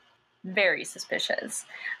from. Very suspicious.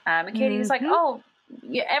 And Katie was like, oh,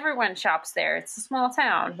 yeah, everyone shops there. It's a small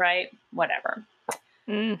town, right? Whatever.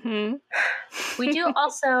 Mm-hmm. We do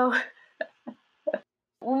also...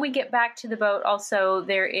 When we get back to the boat, also,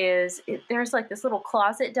 there's like this little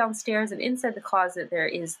closet downstairs, and inside the closet there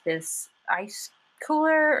is this ice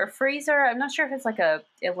cooler or freezer. I'm not sure if it's like a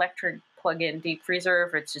electric plug-in deep freezer or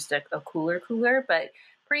if it's just a cooler, but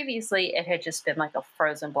previously it had just been like a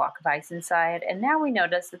frozen block of ice inside, and now we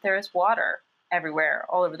notice that there is water everywhere,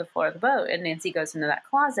 all over the floor of the boat, and Nancy goes into that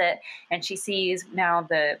closet, and she sees now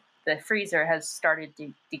the freezer has started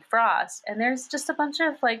to defrost, and there's just a bunch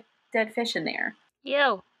of, like, dead fish in there.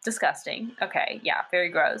 Ew. Disgusting. Okay, yeah, very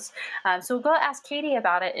gross. So we'll go ask Katie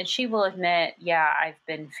about it, and she will admit, yeah, I've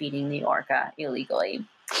been feeding the orca illegally.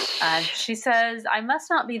 She says, I must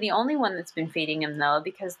not be the only one that's been feeding him, though,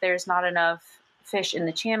 because there's not enough fish in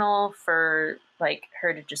the channel for like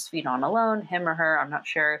her to just feed on alone, him or her, I'm not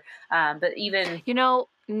sure. But even...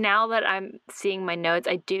 now that I'm seeing my notes,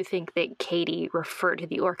 I do think that Katie referred to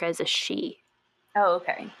the orca as a she. Oh,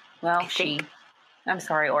 okay. Well, she. I'm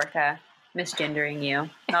sorry, orca. Misgendering you.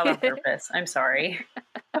 Not on purpose. I'm sorry.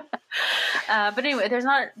 But anyway, there's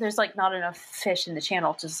not enough fish in the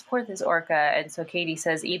channel to support this orca, and so Katie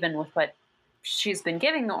says even with what she's been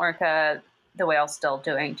giving the orca, the whale's still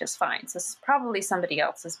doing just fine. So probably somebody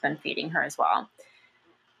else has been feeding her as well.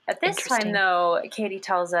 At this time, though, Katie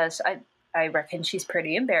tells us, I reckon she's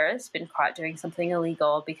pretty embarrassed, been caught doing something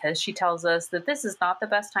illegal, because she tells us that this is not the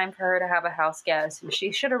best time for her to have a house guest.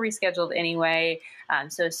 She should have rescheduled anyway.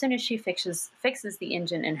 So as soon as she fixes the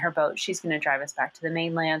engine in her boat, she's going to drive us back to the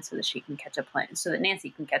mainland so that she can catch a plane, so that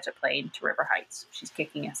Nancy can catch a plane to River Heights. She's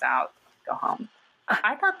kicking us out. Go home.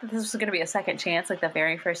 I thought that this was going to be a second chance, like the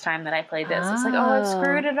very first time that I played this. It's like, I've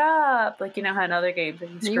screwed it up. Like, how in other games,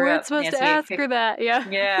 you weren't supposed Nancy to ask her that, yeah.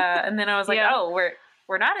 Yeah, and then I was like,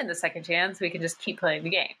 we're not in the second chance. We can just keep playing the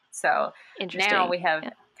game. So now we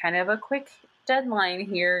have kind of a quick deadline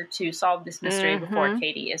here to solve this mystery before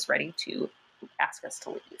Katie is ready to ask us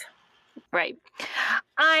to leave. Right.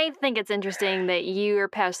 I think it's interesting that you're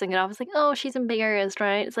passing it off as like, oh, she's embarrassed,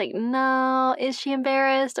 right? It's like, no, is she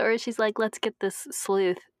embarrassed? Or is she's like, let's get this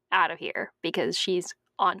sleuth out of here because she's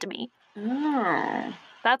onto me. Mm.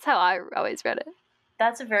 That's how I always read it.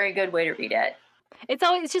 That's a very good way to read it. It's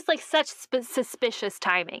always just like such suspicious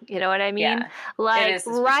timing. You know what I mean? Yeah, like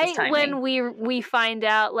right timing. When we find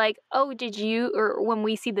out, like, oh, did you, or when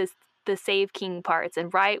we see the Save King parts,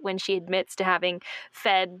 and right when she admits to having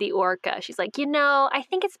fed the orca, she's like, I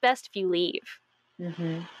think it's best if you leave.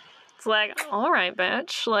 Mm-hmm. It's like, all right,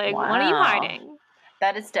 bitch. Like, What are you hiding?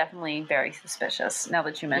 That is definitely very suspicious. Now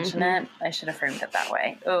that you mention it, I should have framed it that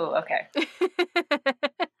way. Oh, okay.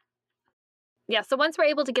 Yeah, so once we're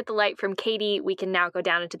able to get the light from Katie, we can now go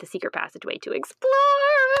down into the secret passageway to explore.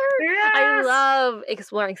 Yes! I love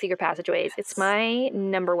exploring secret passageways. It's my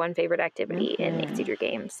number one favorite activity in Nancy Drew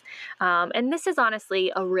games. And this is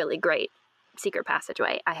honestly a really great secret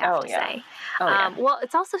passageway, I have to say. Well,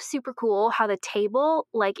 it's also super cool how the table,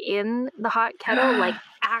 like in the hot kettle, like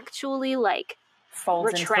actually like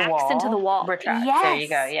folds retracts into the wall. Retracts. Yes. There you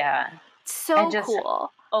go, yeah. So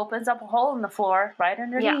cool. Opens up a hole in the floor right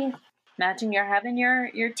underneath. Yeah. Imagine you're having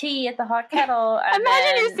your tea at the hot kettle. And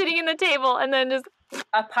imagine you're sitting in the table and then just...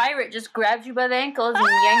 a pirate just grabs you by the ankles and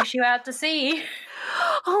yanks you out to sea.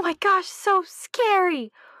 Oh my gosh, so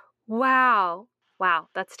scary. Wow,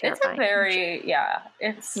 that's terrifying. It's a very,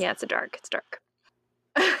 it's dark. It's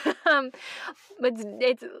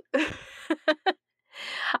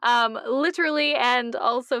literally and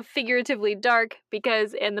also figuratively dark,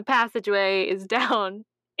 because in the passageway is down.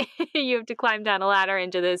 You have to climb down a ladder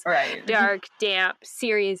into this dark, damp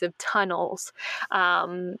series of tunnels.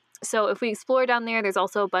 So if we explore down there's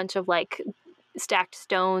also a bunch of like stacked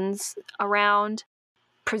stones around,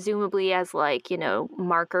 presumably as like,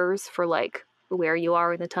 markers for like where you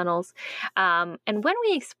are in the tunnels. And when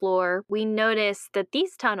we explore, we notice that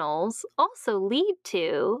these tunnels also lead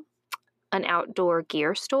to an outdoor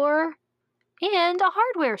gear store and a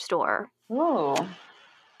hardware store. Ooh.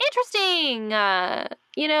 Interesting,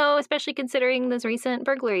 especially considering those recent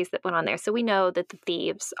burglaries that went on there. So we know that the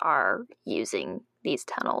thieves are using these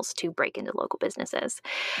tunnels to break into local businesses.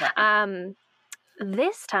 Right.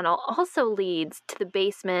 This tunnel also leads to the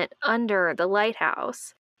basement under the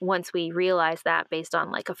lighthouse. Once we realize that, based on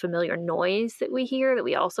like a familiar noise that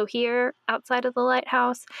we also hear outside of the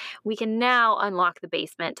lighthouse, we can now unlock the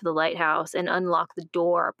basement to the lighthouse and unlock the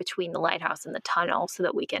door between the lighthouse and the tunnel so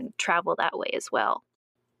that we can travel that way as well.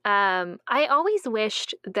 I always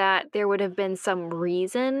wished that there would have been some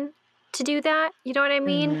reason to do that. You know what I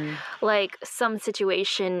mean? Mm-hmm. Like some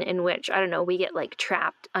situation in which, I don't know, we get like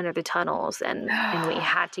trapped under the tunnels and we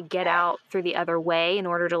had to get out through the other way in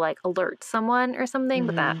order to like alert someone or something.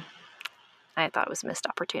 Mm-hmm. But that, I thought it was a missed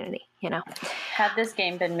opportunity, Had this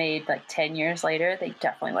game been made like 10 years later, they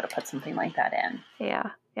definitely would have put something like that in. Yeah.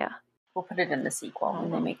 We'll put it in the sequel when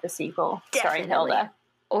they make the sequel. Definitely. Starring Hilda.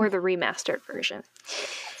 Or the remastered version.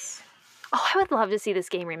 Oh, I would love to see this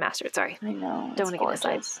game remastered. Sorry. I know. Don't want to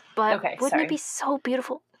get aside. But wouldn't it be so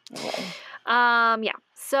beautiful? Yeah.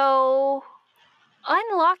 So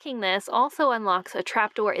unlocking this also unlocks a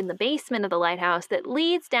trapdoor in the basement of the lighthouse that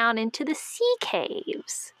leads down into the sea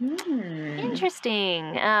caves.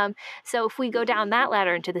 Interesting. So if we go down that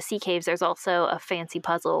ladder into the sea caves, there's also a fancy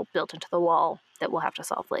puzzle built into the wall that we'll have to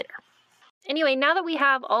solve later. Anyway, now that we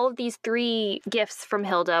have all of these 3 gifts from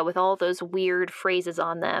Hilda with all those weird phrases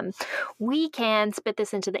on them, we can spit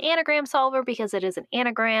this into the anagram solver because it is an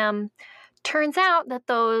anagram Turns out that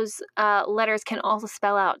those letters can also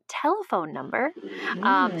spell out telephone number.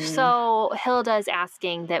 So Hilda is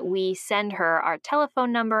asking that we send her our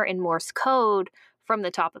telephone number in Morse code from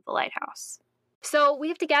the top of the lighthouse. So we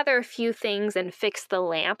have to gather a few things and fix the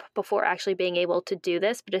lamp before actually being able to do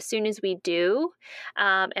this. But as soon as we do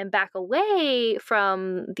and back away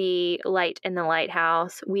from the light in the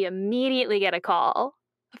lighthouse, we immediately get a call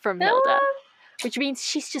from Hilda. Which means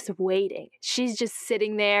she's just waiting. She's just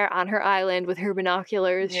sitting there on her island with her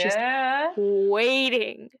binoculars, just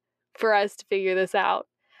waiting for us to figure this out.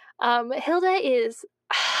 Hilda is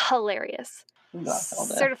hilarious.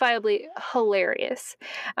 Certifiably hilarious.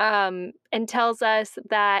 And tells us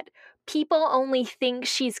that people only think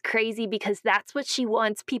she's crazy because that's what she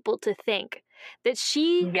wants people to think. That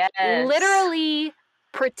she literally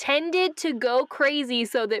pretended to go crazy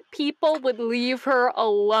so that people would leave her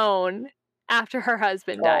alone after her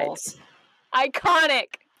husband died.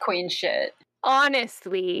 Iconic. Queen shit.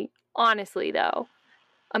 Honestly though.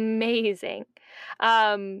 Amazing.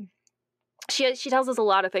 She tells us a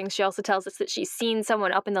lot of things. She also tells us that she's seen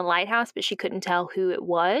someone up in the lighthouse, but she couldn't tell who it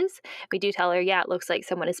was. We do tell her, it looks like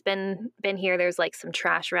someone has been here. There's like some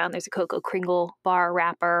trash around. There's a Cocoa Kringle bar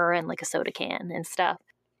wrapper and like a soda can and stuff.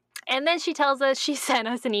 And then she tells us she sent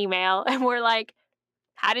us an email, and we're like,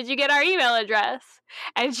 how did you get our email address?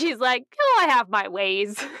 And she's like, I have my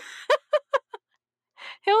ways.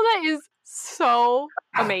 Hilda is so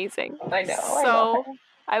amazing. I know.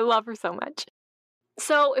 I love her so much.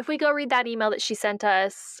 So if we go read that email that she sent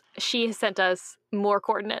us, she has sent us more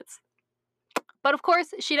coordinates. But of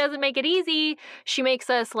course, she doesn't make it easy. She makes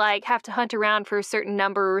us have to hunt around for certain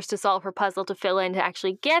numbers to solve her puzzle to fill in to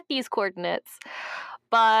actually get these coordinates.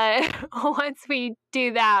 But once we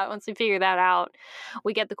figure that out,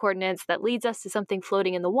 we get the coordinates that leads us to something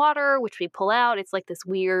floating in the water, which we pull out. It's like this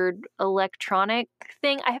weird electronic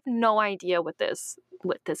thing. I have no idea what this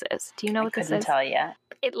is. Do you know what this is? I couldn't tell you.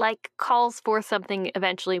 It calls for something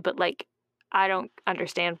eventually, but I don't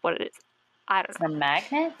understand what it is. I don't know. It's a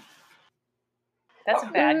magnet? That's a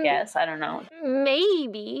bad guess. I don't know.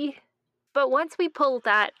 Maybe. But once we pull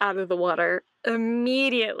that out of the water,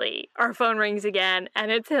 immediately our phone rings again,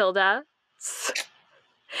 and it's Hilda.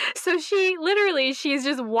 So she's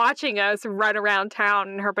just watching us run around town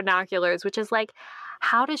in her binoculars, which is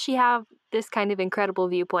how does she have this kind of incredible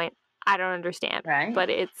viewpoint? I don't understand. Right. But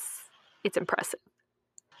it's impressive.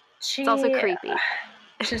 It's also creepy.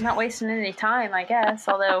 She's not wasting any time, I guess.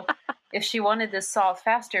 Although, if she wanted this solved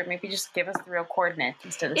faster, maybe just give us the real coordinates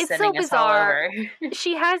instead of sending us all over.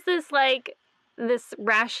 She has this this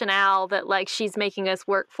rationale that she's making us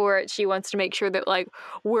work for it. She wants to make sure that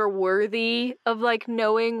we're worthy of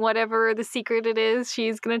knowing whatever the secret it is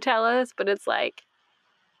she's gonna tell us. But it's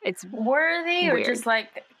it's worthy weird. Or just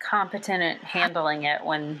competent at handling it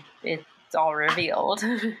when it's all revealed.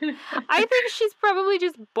 I think she's probably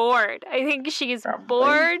just bored. I think she's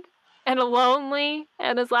bored and lonely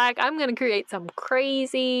and is I'm going to create some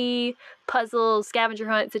crazy puzzle scavenger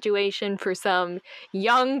hunt situation for some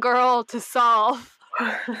young girl to solve.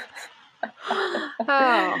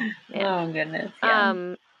 Oh goodness.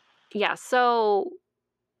 Yeah. So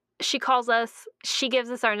she calls us. She gives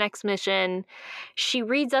us our next mission. She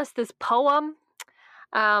reads us this poem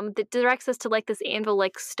that directs us to this anvil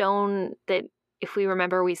stone that, if we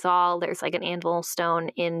remember, we saw there's an anvil stone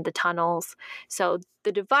in the tunnels. So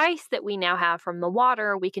the device that we now have from the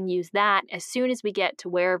water, we can use that as soon as we get to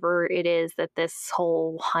wherever it is that this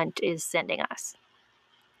whole hunt is sending us.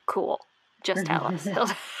 Cool. Just tell us.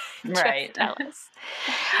 Right. Tell us.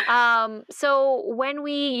 So when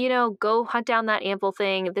we, go hunt down that anvil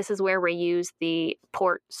thing, this is where we use the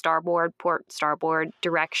port starboard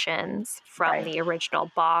directions from the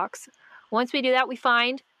original box. Once we do that, we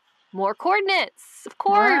find more coordinates, of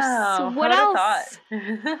course. Wow, what else?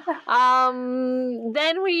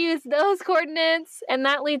 Then we use those coordinates, and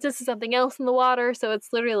that leads us to something else in the water. So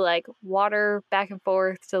it's literally water back and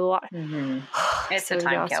forth to the water. Mm-hmm. It's so a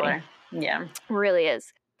time killer. Yeah, it really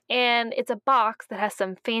is. And it's a box that has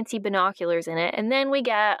some fancy binoculars in it. And then we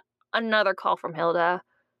get another call from Hilda.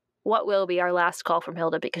 What will be our last call from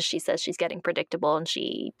Hilda, because she says she's getting predictable and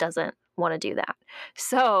she doesn't want to do that.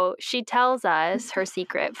 So she tells us her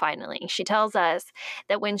secret, finally. She tells us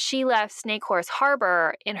that when she left Snake Horse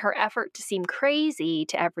Harbor, in her effort to seem crazy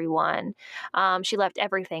to everyone, she left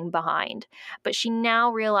everything behind. But she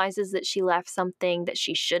now realizes that she left something that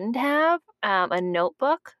she shouldn't have, a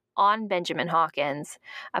notebook on Benjamin Hawkins.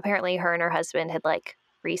 Apparently her and her husband had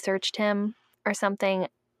researched him or something.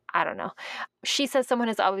 I don't know. She says someone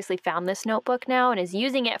has obviously found this notebook now and is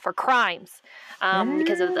using it for crimes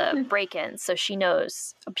because of the break-ins. So she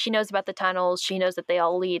knows about the tunnels. She knows that they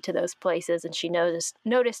all lead to those places, and she noticed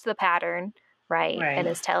the pattern, right? And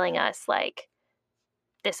is telling us, like,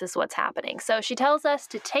 this is what's happening. So she tells us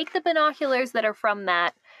to take the binoculars that are from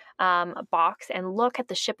that box and look at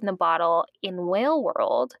the ship in the bottle in Whale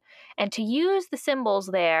World, and to use the symbols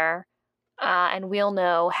there, and we'll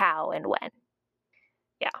know how and when.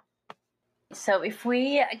 Yeah. So if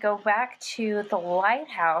we go back to the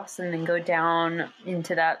lighthouse and then go down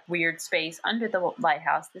into that weird space under the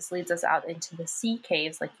lighthouse, this leads us out into the sea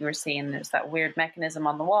caves. Like you were saying, there's that weird mechanism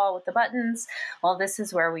on the wall with the buttons. Well, this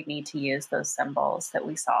is where we need to use those symbols that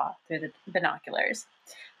we saw through the binoculars.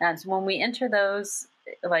 And so when we enter those,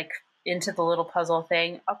 like into the little puzzle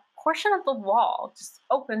thing, a portion of the wall just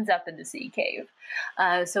opens up in the sea cave.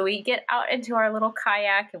 So we get out into our little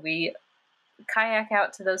kayak and we kayak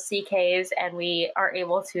out to those sea caves, and we are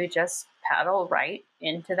able to just paddle right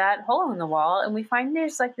into that hole in the wall, and we find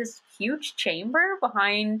there's like this huge chamber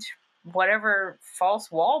behind whatever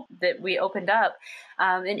false wall that we opened up,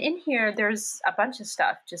 and in here there's a bunch of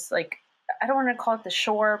stuff, just like, I don't want to call it the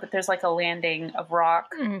shore, but there's like a landing of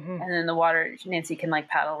rock, and then the water, Nancy can like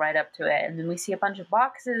paddle right up to it, and then we see a bunch of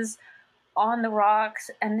boxes on the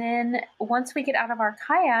rocks, and then once we get out of our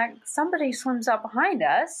kayak, somebody swims up behind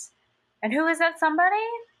us. And who is that somebody?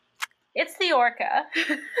 It's the orca.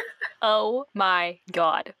 Oh my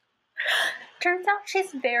God. Turns out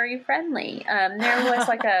she's very friendly. There was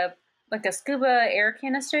like a scuba air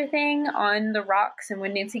canister thing on the rocks, and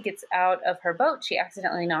when Nancy gets out of her boat, she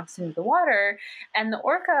accidentally knocks into the water, and the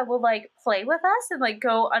orca will like play with us and like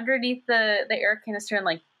go underneath the air canister and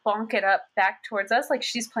like bonk it up back towards us like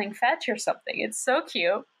she's playing fetch or something. It's so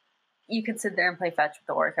cute. You could sit there and play fetch with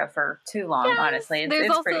the orca for too long, yes, honestly.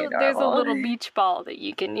 It's pretty adorable. There's a little beach ball that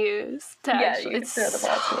you can use to actually... you can throw the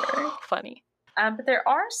ball to her. Funny. But there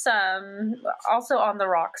are some, also on the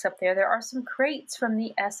rocks up there are some crates from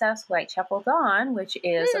the SS Whitechapel Dawn, which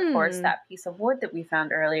is, of course, that piece of wood that we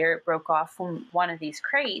found earlier. It broke off from one of these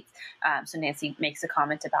crates. So Nancy makes a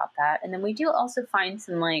comment about that. And then we do also find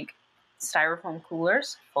some, like, styrofoam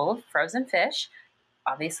coolers full of frozen fish.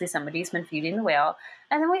 Obviously, somebody's been feeding the whale.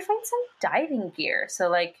 And then we find some diving gear. So,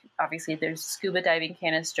 like, obviously there's scuba diving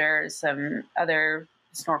canisters, some other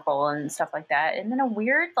snorkel and stuff like that. And then a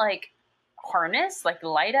weird, like, harness, like,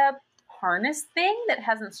 light-up harness thing that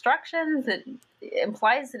has instructions that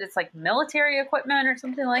implies that it's, like, military equipment or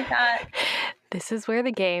something like that. This is where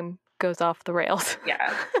the game goes off the rails.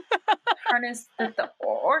 Yeah. Harness that the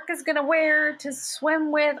orca's gonna wear to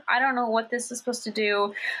swim with. I don't know what this is supposed to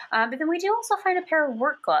do. But then we do also find a pair of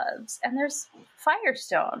work gloves, and there's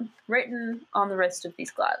Firestone written on the wrist of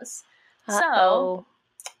these gloves. So,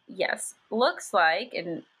 yes, looks like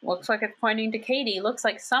it's pointing to Katie, looks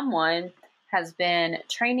like someone has been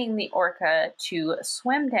training the orca to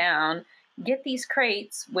swim down, get these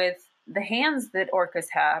crates with the hands that orcas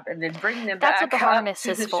have, and then bring them back up to the harness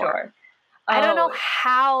is for. Shore. I don't know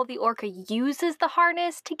how the orca uses the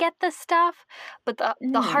harness to get this stuff, but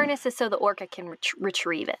the harness is so the orca can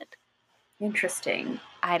retrieve it. Interesting.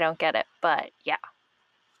 I don't get it, but yeah.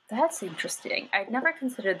 That's interesting. I'd never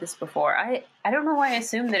considered this before. I don't know why I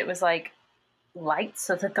assumed that it was like lights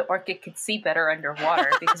so that the orca could see better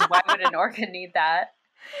underwater, because why would an orca need that?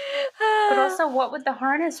 But also, what would the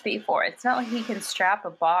harness be for? It's not like he can strap a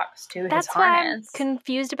box to his harness. That's what I'm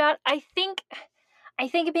confused about. I think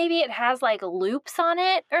maybe it has like loops on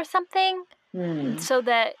it or something, so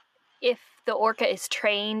that if the orca is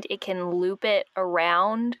trained, it can loop it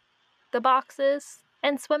around the boxes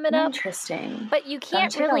and swim it up. Interesting. But you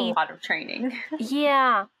can't really. A lot of training.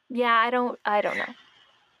 Yeah. I don't know.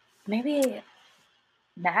 Maybe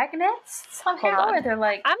magnets somehow, or they're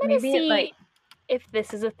like. I'm gonna see if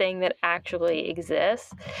this is a thing that actually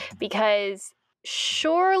exists, because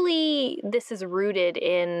surely this is rooted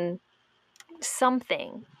in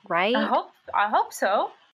something, right? I hope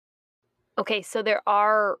so. Okay, so there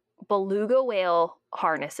are beluga whale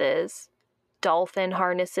harnesses, dolphin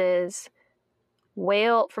harnesses,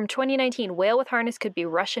 whale from 2019. Whale with harness could be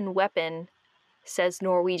Russian weapon, says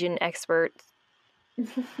Norwegian experts.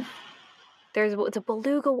 It's a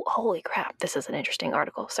beluga. Holy crap! This is an interesting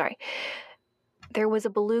article. Sorry. There was a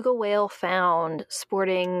beluga whale found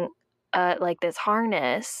sporting like this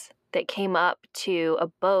harness that came up to a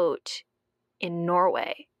boat in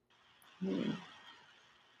Norway.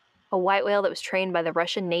 A white whale that was trained by the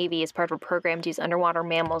Russian Navy as part of a program to use underwater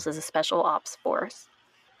mammals as a special ops force.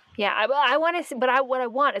 Yeah, I want to see, but what I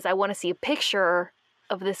want to see a picture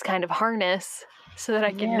of this kind of harness so that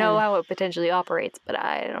I can know how it potentially operates, but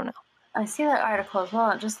I don't know. I see that article as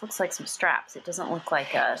well. It just looks like some straps. It doesn't look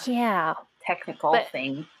like a technical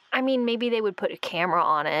thing. I mean, maybe they would put a camera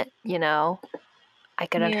on it, you know? I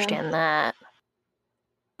could understand that.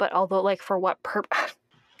 But although, like, for what purpose?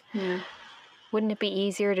 Wouldn't it be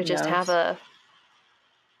easier to just have a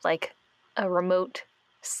remote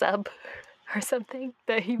sub or something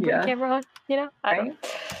that you put a camera on? You know? I don't know.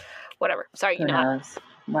 Whatever. Sorry, Who knows?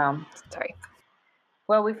 Well, sorry.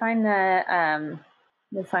 Well, we find the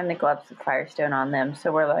gloves with Firestone on them.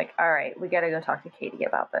 So we're like, all right, we got to go talk to Katie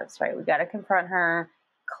about this, right? We got to confront her.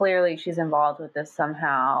 Clearly she's involved with this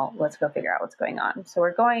somehow. Let's go figure out what's going on. So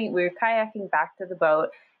we're kayaking back to the boat,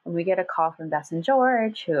 and we get a call from Bess and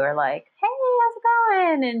George, who are like, hey, how's it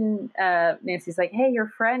going? And Nancy's like, hey, your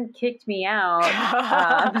friend kicked me out,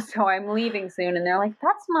 so I'm leaving soon. And they're like,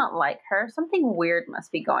 that's not like her. Something weird must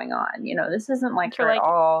be going on. You know, this isn't like her at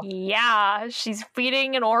all. Yeah, she's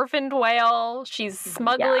feeding an orphaned whale. She's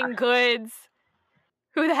smuggling goods.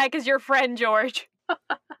 Who the heck is your friend, George?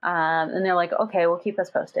 And they're like, okay, well, keep us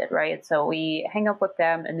posted, right? So we hang up with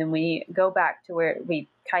them, and then we go back to where we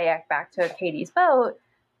kayak back to Katie's boat,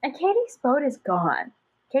 and Katie's boat is gone.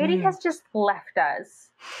 Katie has just left us,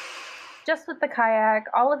 just with the kayak.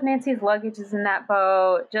 All of Nancy's luggage is in that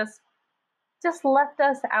boat. Just left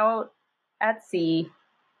us out at sea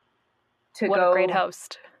to go. What a great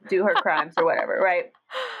host. Do her crimes or whatever, right?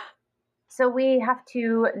 So we have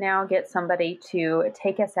to now get somebody to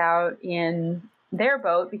take us out in their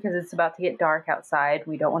boat because it's about to get dark outside.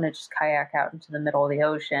 We don't want to just kayak out into the middle of the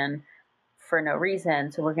ocean for no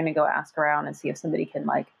reason. So we're going to go ask around and see if somebody can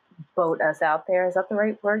boat us out there. Is that the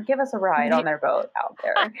right word? Give us a ride on their boat out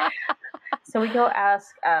there. So we go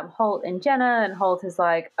ask Holt and Jenna, and Holt is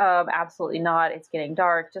like, absolutely not. It's getting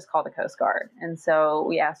dark. Just call the Coast Guard. And so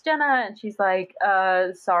we ask Jenna, and she's like,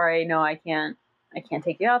 sorry, no, I can't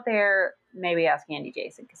take you out there. Maybe ask Andy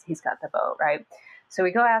Jason because he's got the boat, right? So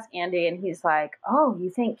we go ask Andy, and he's like, oh, you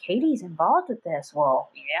think Katie's involved with this? Well,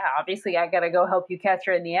 yeah, obviously I got to go help you catch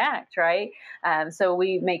her in the act, right? So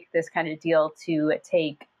we make this kind of deal to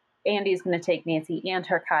Andy's going to take Nancy and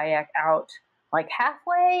her kayak out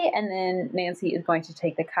halfway, and then Nancy is going to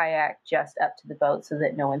take the kayak just up to the boat so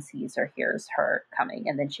that no one sees or hears her coming,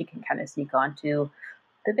 and then she can kind of sneak onto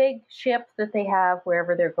the big ship that they have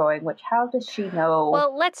wherever they're going. Which, how does she know?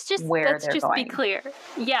 Well, let's just be clear.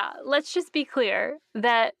 Yeah, let's just be clear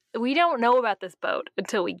that we don't know about this boat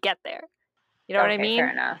until we get there. You know what I mean?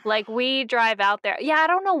 Fair enough. We drive out there. Yeah, I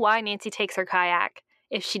don't know why Nancy takes her kayak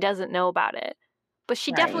if she doesn't know about it, but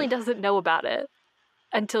she definitely doesn't know about it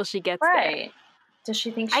until she gets there. Does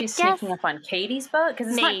she think she's sneaking up on Katie's boat? Because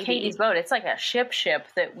it's not Katie's boat. It's like a ship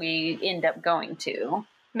that we end up going to.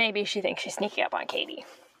 Maybe she thinks she's sneaking up on Katie.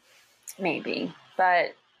 Maybe.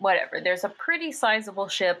 But whatever. There's a pretty sizable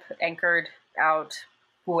ship anchored out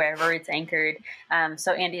wherever it's anchored.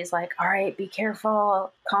 So Andy is like, all right, be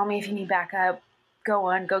careful. Call me if you need backup. Go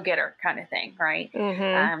on, go get her kind of thing, right?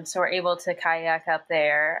 Mm-hmm. So we're able to kayak up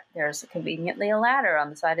there. There's conveniently a ladder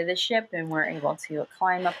on the side of the ship, and we're able to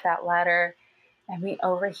climb up that ladder. And we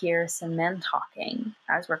overhear some men talking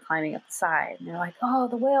as we're climbing up the side. And they're like, oh,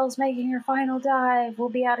 the whale's making her final dive. We'll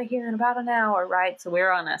be out of here in about an hour, right? So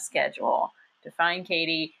we're on a schedule to find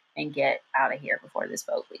Katie and get out of here before this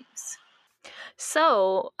boat leaves.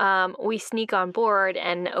 So we sneak on board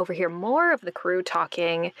and overhear more of the crew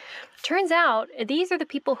talking. Turns out these are the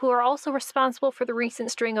people who are also responsible for the recent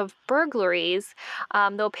string of burglaries,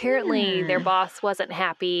 though apparently their boss wasn't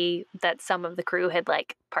happy that some of the crew had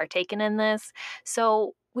partaken in this.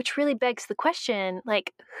 So, which really begs the question,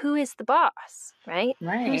 who is the boss, right?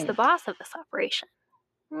 Who's the boss of this operation?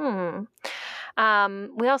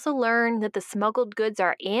 We also learned that the smuggled goods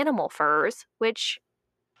are animal furs, which...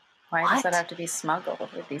 Why does that have to be smuggled? Are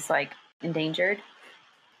these endangered?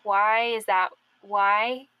 Why is that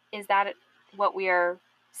what we are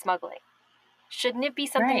smuggling? Shouldn't it be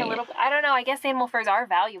something a little... I don't know. I guess animal furs are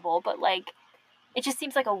valuable, but it just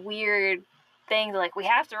seems like a weird thing to we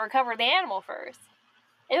have to recover the animal furs.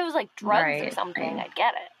 If it was drugs or something, I'd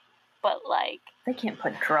get it. But they can't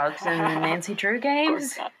put drugs in the Nancy Drew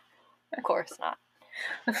games. Of course not.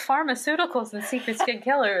 The pharmaceuticals in Secret Skin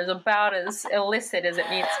Killer is about as illicit as it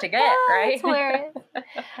needs to get, right? That's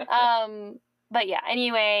hilarious. But yeah,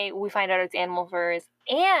 anyway, we find out it's animal furs,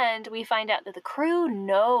 and we find out that the crew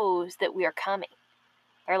knows that we are coming.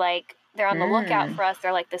 They're on the lookout for us.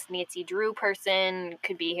 They're this Nancy Drew person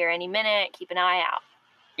could be here any minute. Keep an eye out.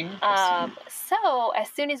 Interesting. So as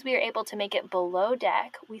soon as we are able to make it below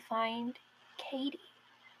deck, we find Katie.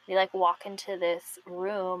 We walk into this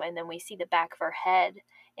room, and then we see the back of her head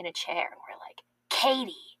in a chair, and we're like,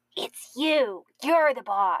 Katie, it's you. You're the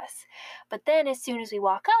boss. But then as soon as we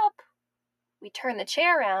walk up, we turn the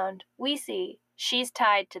chair around, we see she's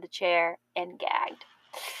tied to the chair and gagged.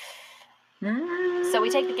 So we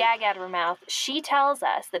take the gag out of her mouth. She tells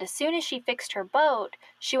us that as soon as she fixed her boat,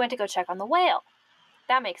 she went to go check on the whale.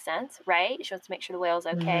 That makes sense, right? She wants to make sure the whale's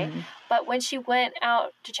okay. But when she went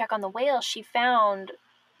out to check on the whale, she found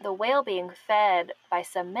the whale being fed by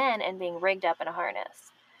some men and being rigged up in a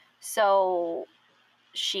harness. So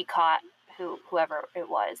she caught whoever it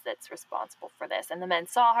was that's responsible for this. And the men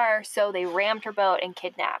saw her, so they rammed her boat and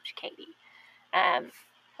kidnapped Katie.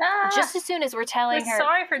 Just as soon as we're telling her...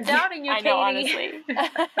 Sorry for doubting you, I Katie. know, honestly.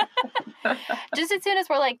 Just as soon as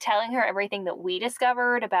we're, like, telling her everything that we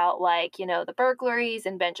discovered about, like, you know, the burglaries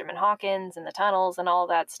and Benjamin Hawkins and the tunnels and all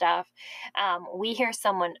that stuff, we hear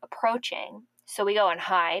someone approaching. So we go and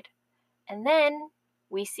hide. And then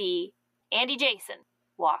we see Andy Jason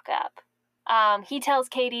walk up. He tells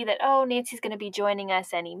Katie that, Nancy's going to be joining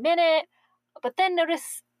us any minute. But then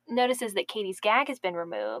notices that Katie's gag has been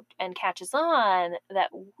removed and catches on that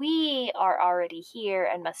we are already here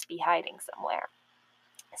and must be hiding somewhere.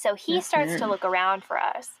 So he starts to look around for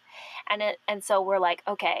us. And so we're like,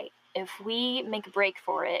 okay, if we make a break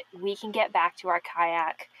for it, we can get back to our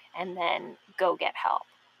kayak and then go get help,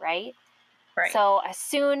 right? Right. So as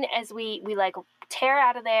soon as we like tear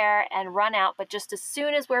out of there and run out, but just as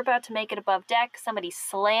soon as we're about to make it above deck, somebody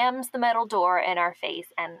slams the metal door in our face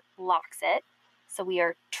and locks it. So we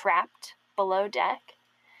are trapped below deck.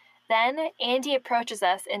 Then Andy approaches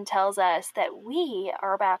us and tells us that we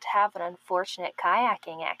are about to have an unfortunate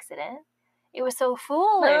kayaking accident. It was so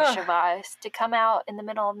foolish of us to come out in the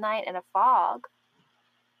middle of the night in a fog.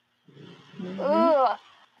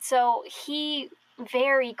 So he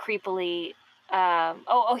very creepily...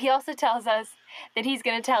 he also tells us that he's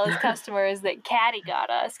going to tell his customers that Caddy got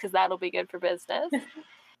us, because that'll be good for business.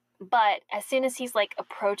 But as soon as he's, like,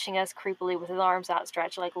 approaching us creepily with his arms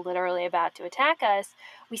outstretched, like, literally about to attack us,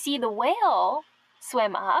 we see the whale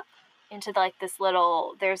swim up into, like, this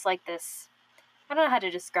little... There's, like, this... I don't know how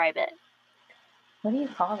to describe it. What do you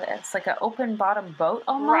call this? Like an open bottom boat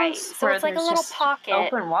almost? Right. So it's like a little pocket.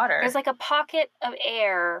 Open water. There's, like, a pocket of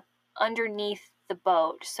air underneath the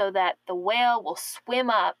boat so that the whale will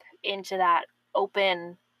swim up into that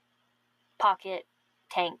open pocket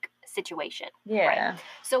tank situation. Yeah. Right?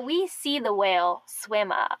 So we see the whale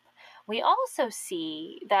swim up. We also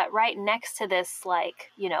see that right next to this,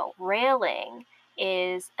 like, you know, railing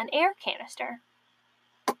is an air canister.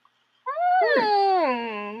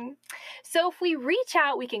 So if we reach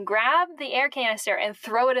out, we can grab the air canister and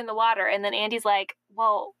throw it in the water. And then Andy's like,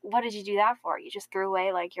 well, what did you do that for? You just threw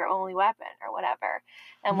away, like, your only weapon or whatever.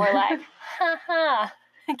 And we're like,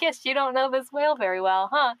 I guess you don't know this whale very well,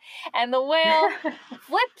 huh? And the whale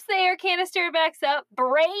flips the air canister, backs up,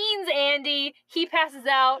 brains Andy. He passes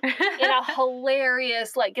out in a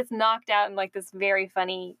hilarious, like, gets knocked out in, like, this very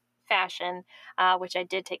funny fashion, which I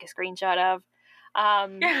did take a screenshot of.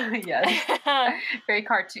 Yes. Very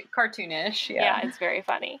cartoonish. Yeah, it's very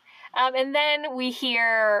funny. And then we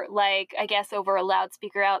hear, like, I guess over a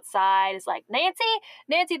loudspeaker outside is like,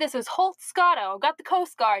 Nancy, this is Holt Scotto. Got the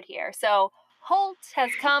Coast Guard here. So Holt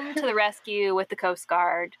has come to the rescue with the Coast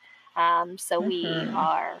Guard. So we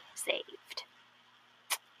are saved.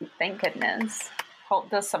 Thank goodness. Holt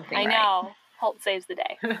does something right. I know. Holt saves the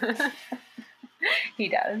day. He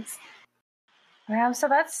does. Well, so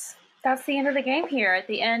that's the end of the game here. At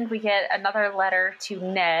the end, we get another letter to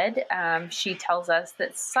Ned. She tells us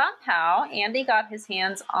that somehow Andy got his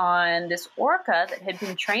hands on this orca that had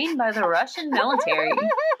been trained by the Russian military.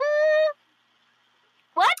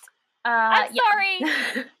 What? I'm sorry.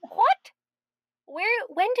 What?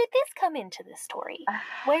 When did this come into the story?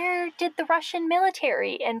 Where did the Russian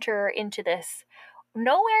military enter into this?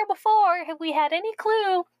 Nowhere before have we had any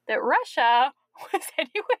clue that Russia was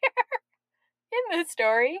anywhere in this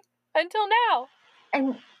story. Until now.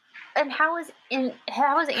 And how is Andy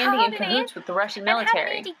in cahoots with the Russian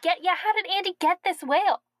military? How did Andy get this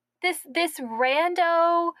whale? This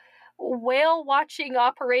rando whale watching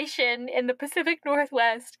operation in the Pacific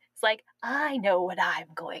Northwest. It's like, I know what I'm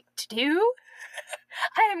going to do.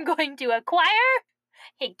 I am going to acquire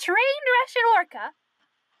a trained Russian orca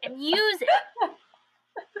and use it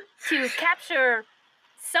to capture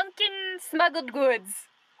sunken smuggled goods.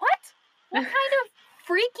 What? What kind of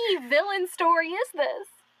freaky villain story is this?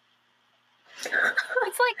 It's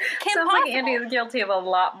like Kim Sounds Possible. like Andy is guilty of a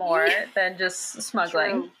lot more than just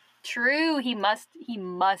smuggling. True. He must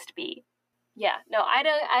be. Yeah. No, I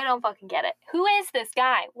don't fucking get it. Who is this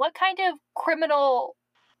guy? What kind of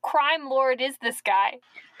crime lord is this guy?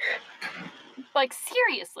 Like,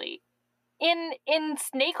 seriously. In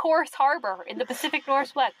Snake Horse Harbor in the Pacific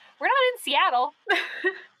Northwest. We're not in Seattle.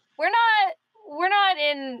 We're we're not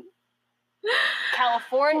in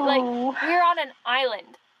California. Like, we're on an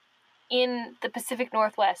island in the Pacific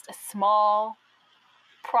Northwest, a small,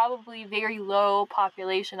 probably very low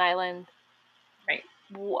population island. Right.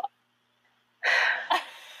 What?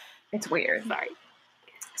 It's weird. Sorry.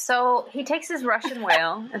 So he takes his Russian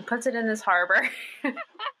whale and puts it in this harbor.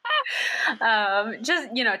 Just,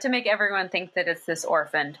 to make everyone think that it's this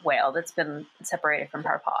orphaned whale that's been separated from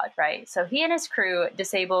her pod, right? So he and his crew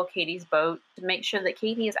disable Katie's boat to make sure that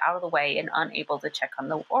Katie is out of the way and unable to check on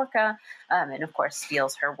the orca, and of course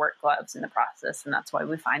steals her work gloves in the process, and that's why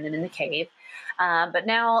we find it in the cave. But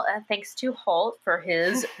now, thanks to Holt for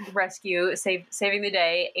his rescue, saving the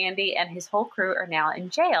day, Andy and his whole crew are now in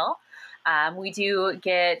jail. We do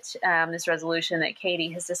get this resolution that Katie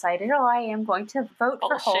has decided, I am going to vote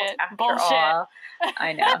for Holt after all.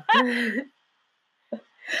 I know.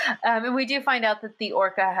 And we do find out that the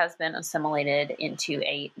orca has been assimilated into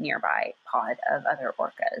a nearby pod of other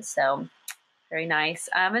orcas. So, very nice.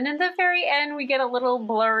 And in the very end, we get a little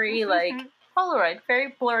blurry, Polaroid,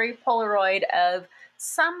 very blurry Polaroid of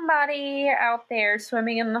somebody out there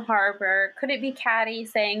swimming in the harbor. Could it be Caddy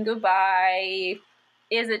saying goodbye?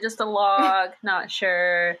 Is it just a log? Not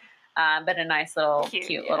sure. But a nice little,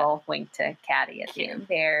 cute little wink to Caddy at the end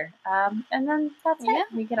there. And then that's it.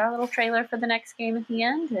 We get our little trailer for the next game at the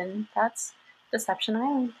end, and that's Deception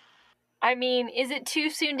Island. I mean, is it too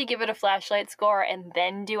soon to give it a flashlight score and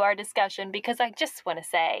then do our discussion? Because I just want to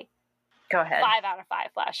say... Go ahead. 5 out of 5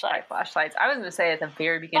 flashlights. 5 flashlights. I was going to say at the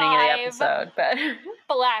very beginning of the episode, but...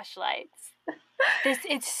 flashlights.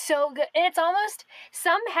 It's so good. And it's almost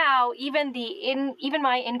somehow even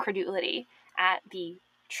my incredulity at the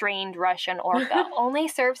trained Russian orca only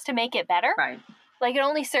serves to make it better. Right. Like, it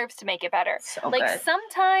only serves to make it better. So like, good.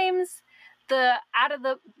 Sometimes the out of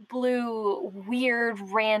the blue, weird,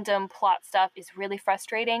 random plot stuff is really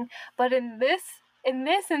frustrating. But in this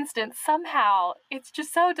instance, somehow it's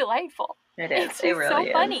just so delightful. It is. It's it really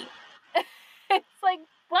so funny. It's like,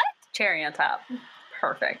 what? Cherry on top.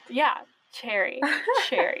 Perfect. Yeah. Cherry. I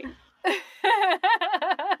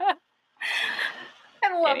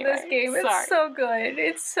love this game. It's so good.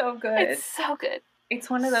 It's so good. It's so good. It's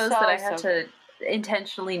one of those that I had to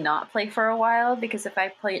intentionally not play for a while, because if I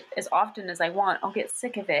play it as often as I want, I'll get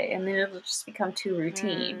sick of it, and then it'll just become too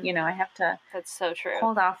routine. I have to That's so true.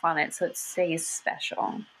 hold off on it so it stays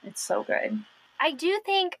special. It's so good. I do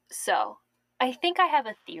think so. I think I have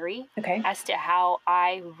a theory as to how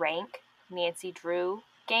I rank Nancy Drew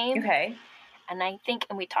games. Okay. And I think,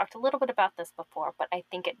 and we talked a little bit about this before, but I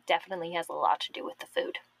think it definitely has a lot to do with the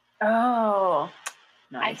food. Oh,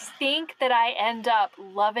 nice. I think that I end up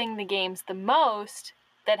loving the games the most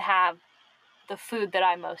that have the food that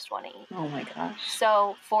I most want to eat. Oh my gosh.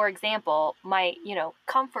 So, for example, my,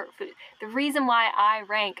 comfort food. The reason why I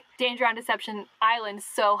rank Danger on Deception Island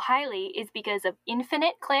so highly is because of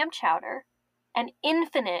infinite clam chowder and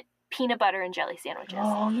infinite peanut butter and jelly sandwiches.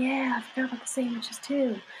 Oh, yeah. I forgot about the sandwiches,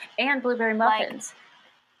 too. And blueberry muffins.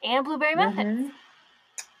 And blueberry muffins.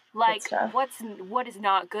 Like, what is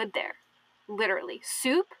not good there? Literally.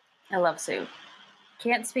 Soup? I love soup.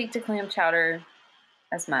 Can't speak to clam chowder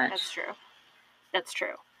as much. That's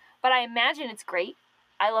true. But I imagine it's great.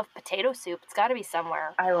 I love potato soup. It's got to be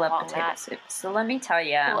somewhere. I love potato soup. So let me tell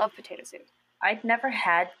you. I love potato soup. I'd never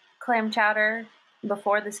had clam chowder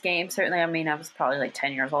before this game. Certainly, I was probably like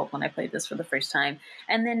 10 years old when I played this for the first time,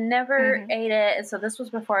 and then never ate it. And so this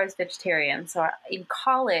was before I was vegetarian. So in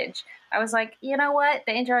college, I was like, you know what?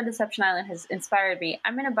 Danger on Deception Island has inspired me.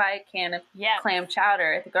 I'm going to buy a can of clam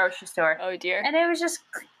chowder at the grocery store. Oh, dear. And it was just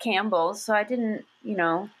Campbell's. So I didn't,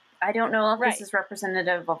 I don't know if this is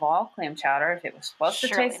representative of all clam chowder, if it was supposed to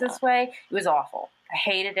taste this way. It was awful. I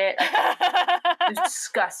hated it. It was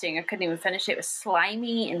disgusting. I couldn't even finish it. It was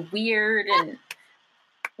slimy and weird and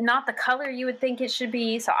not the color you would think it should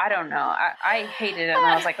be. So I don't know. I hated it, and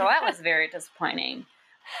I was like, well, that was very disappointing.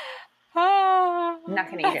 I'm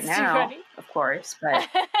not going to eat it now, of course, but...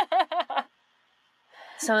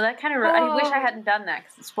 So that kind of... I wish I hadn't done that,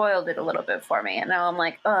 because it spoiled it a little bit for me. And now I'm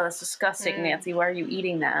like, oh, that's disgusting, Nancy. Why are you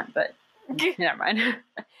eating that? But never mind.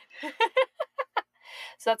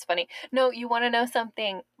 So that's funny. No, you want to know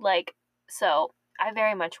something? So I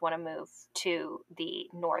very much want to move to the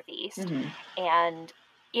Northeast. And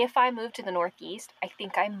if I move to the Northeast, I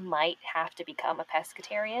think I might have to become a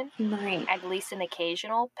pescatarian. You might. At least an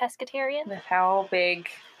occasional pescatarian. With how big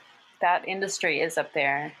that industry is up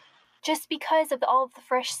there. Just because of all of the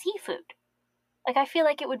fresh seafood. I feel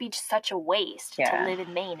like it would be just such a waste to live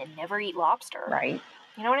in Maine and never eat lobster. Right.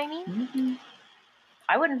 You know what I mean?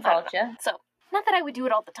 I wouldn't fault you. So, not that I would do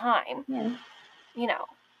it all the time. Yeah.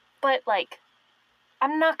 But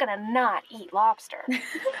I'm not going to not eat lobster.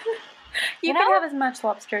 You can have as much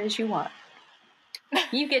lobster as you want.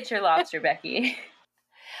 You get your lobster, Becky.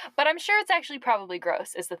 But I'm sure it's actually probably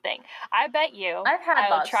gross, is the thing. I bet you I've had I'll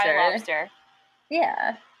lobster. try lobster.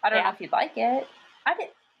 Yeah. I don't know if you'd like it.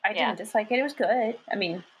 I didn't dislike it. It was good. I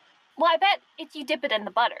mean... Well, I bet if you dip it in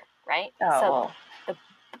the butter, right? Oh, so well.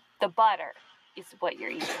 the butter is what you're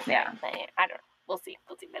eating. Yeah. I don't know. We'll see.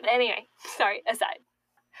 But anyway, sorry, aside.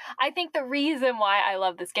 I think the reason why I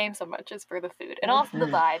love this game so much is for the food. And also the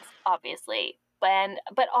vibes, obviously. But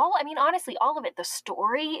honestly, all of it. The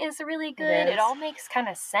story is really good. It all makes kind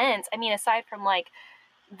of sense. I mean, aside from, like,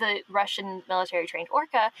 the Russian military-trained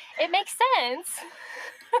orca, it makes sense.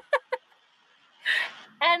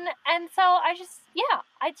 And so I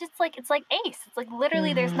just like, it's like Ace. It's like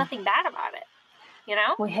literally there's nothing bad about it, you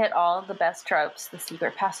know? We hit all of the best tropes, the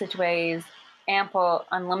secret passageways, ample,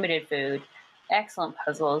 unlimited food, excellent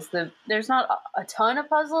puzzles. There's not a ton of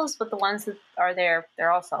puzzles, but the ones that are there,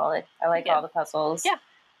 they're all solid. I like all the puzzles. Yeah.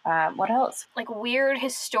 What else? Like weird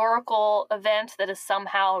historical event that is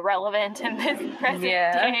somehow relevant in this present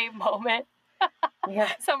day moment. We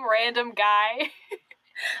have some random guy.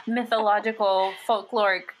 Mythological,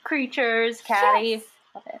 folkloric creatures, Caddy. Yes.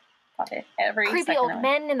 Love it. Every creepy old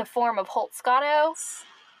men in the form of Holt Scotto.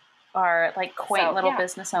 Are like quaint little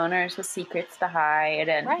business owners with secrets to hide,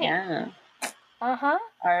 and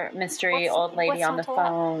our mystery old lady on the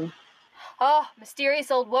phone. Oh,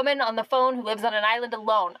 mysterious old woman on the phone who lives on an island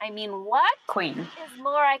alone. I mean, what? Queen is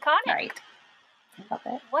more iconic. Right. I love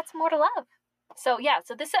it. What's more to love? So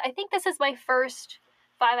I think this is my first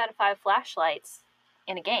 5 out of 5 flashlights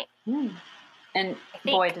in a game. And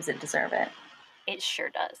boy, does it deserve it. It sure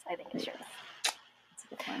does. I think it sure does. That's a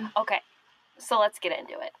good one. Okay, so let's get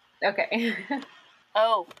into it. Okay.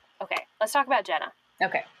 Okay. Let's talk about Jenna.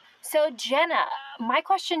 Okay. So Jenna, my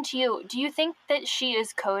question to you, do you think that she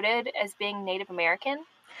is coded as being Native American?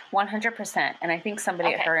 100%. And I think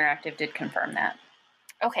somebody at Her Interactive did confirm that.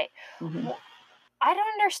 Okay. Well, I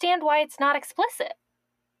don't understand why it's not explicit.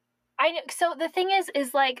 So the thing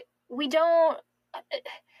is like, we don't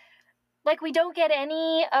get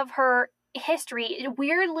any of her history.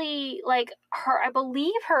 Weirdly, like, I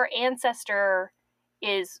believe her ancestor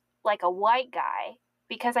is like a white guy,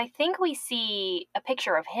 because I think we see a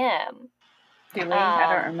picture of him. Do we?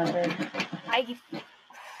 I don't remember.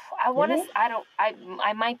 I want to.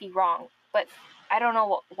 I might be wrong, but I don't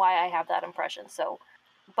know why I have that impression. So,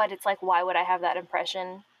 but it's like, why would I have that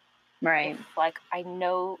impression? Right. If, like, I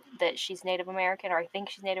know that she's Native American, or I think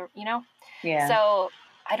she's Native, you know? Yeah. So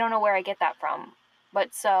I don't know where I get that from.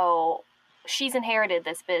 But so she's inherited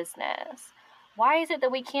this business. Why is it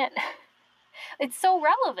that we can't? It's so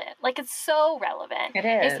relevant. Like, it's so relevant. It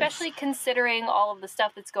is. Especially considering all of the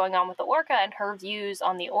stuff that's going on with the orca, and her views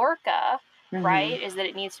on the orca, right, is that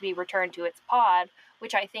it needs to be returned to its pod,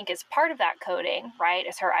 which I think is part of that coding, right,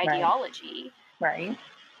 is her ideology. Right.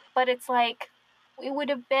 But it's like, it would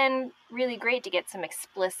have been really great to get some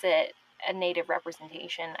explicit Native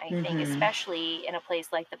representation, I think, especially in a place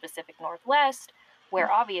like the Pacific Northwest,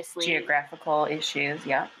 where obviously... Geographical issues,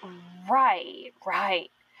 yeah. Right.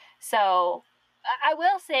 So I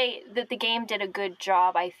will say that the game did a good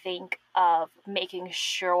job, I think, of making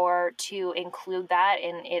sure to include that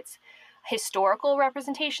in its historical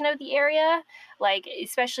representation of the area. Like,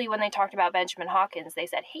 especially when they talked about Benjamin Hawkins, they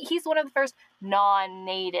said he's one of the first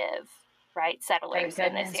non-native, right, settlers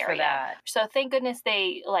in this area. For that. So thank goodness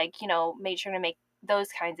they, like, you know, made sure to make those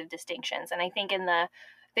kinds of distinctions. And I think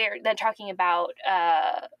they're talking about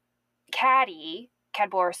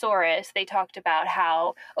Cadborosaurus, they talked about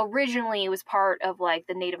how originally it was part of, like,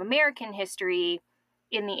 the Native American history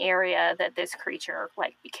in the area that this creature,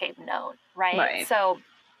 like, became known, right? So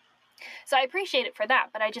I appreciate it for that,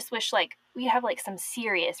 but I just wish, like, we'd have, like, some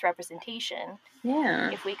serious representation. Yeah.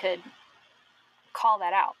 If we could call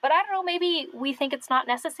that out. But I don't know, maybe we think it's not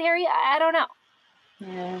necessary. I don't know.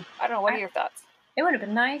 Yeah. I don't know. What are your thoughts? It would have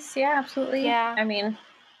been nice. Yeah, absolutely. Yeah. I mean,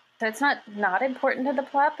 so it's not important to the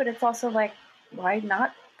plot, but it's also like, why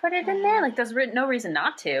not put it in there? Like, there's no reason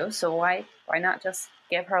not to. So why not just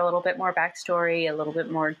give her a little bit more backstory, a little bit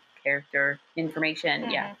more character information?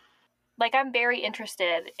 Yeah. Like, I'm very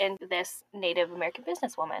interested in this Native American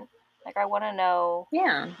businesswoman. Like, I want to know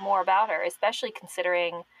more about her, especially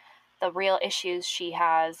considering the real issues she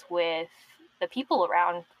has with the people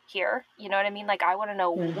around here. You know what I mean? Like, I want to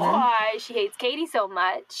know why she hates Katie so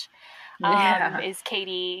much. Is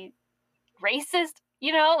Katie racist?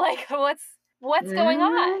 You know, like, what's going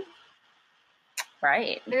on?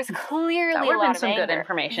 Right. There's clearly that a lot of some anger. Good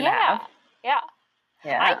information to have. Yeah.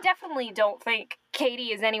 I definitely don't think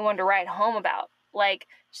Katie is anyone to write home about. Like,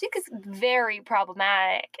 she's very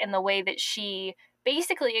problematic in the way that she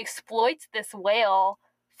basically exploits this whale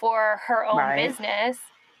for her own business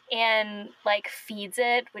and like feeds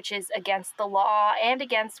it, which is against the law and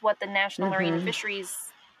against what the National Marine Fisheries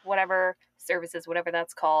whatever services, whatever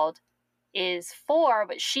that's called, is for.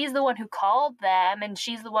 But she's the one who called them, and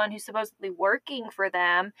she's the one who's supposedly working for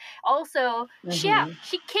them. Also, she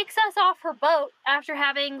kicks us off her boat after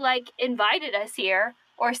having like invited us here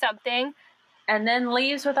or something, and then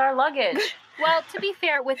leaves with our luggage. Well, to be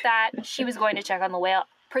fair with that, she was going to check on the whale.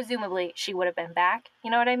 Presumably, she would have been back.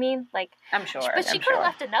 You know what I mean? Like, I'm sure. But she could have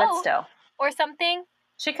left a note or something.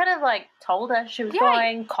 She could have, like, told us she was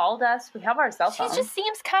going, called us. We have our cell phones. She just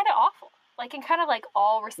seems kind of awful. Like, in kind of, like,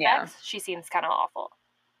 all respects, she seems kind of awful.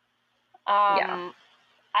 I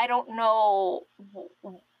don't know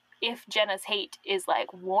if Jenna's hate is,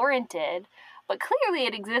 like, warranted, but clearly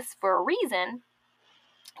it exists for a reason.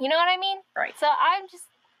 You know what I mean? Right. So I'm just...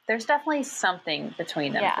 There's definitely something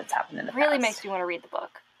between them that's happened in the past. Really makes me want to read the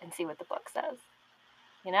book and see what the book says.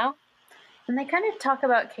 You know? And they kind of talk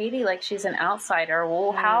about Katie like she's an outsider.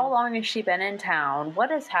 Well, how long has she been in town? What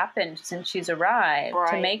has happened since she's arrived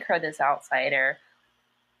to make her this outsider?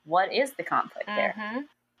 What is the conflict there?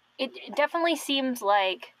 It definitely seems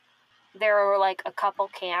like there are, like, a couple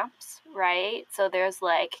camps, right? So there's,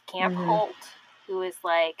 like, Camp Holt, who is,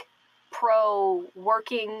 like,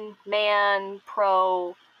 pro-working man,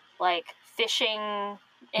 pro, like, fishing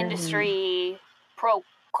industry, pro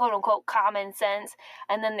quote-unquote common sense.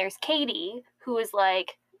 And then there's Katie, who is,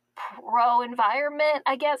 like, pro-environment,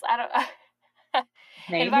 I guess. I don't...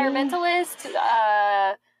 Environmentalist.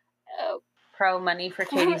 Pro-money for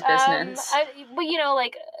Katie's business. But, you know,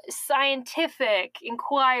 like, scientific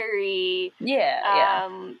inquiry.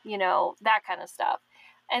 You know, that kind of stuff.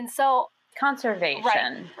 And so...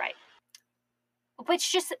 Conservation. Right.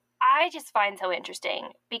 Which I just find so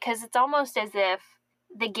interesting, because it's almost as if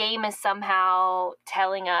the game is somehow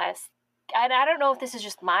telling us, and I don't know if this is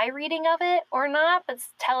just my reading of it or not, but it's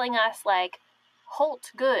telling us, like,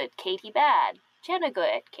 Holt good, Katie bad, Jenna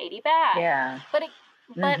good, Katie bad. Yeah. But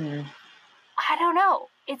I don't know.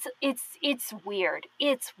 It's weird.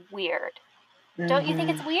 It's weird. Don't you think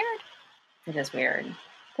it's weird? It is weird.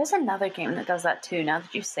 There's another game that does that too, now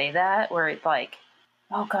that you say that, where it's like,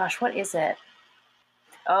 oh gosh, what is it?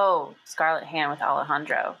 Oh, Scarlet Hand with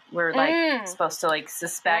Alejandro. We're, like, supposed to, like,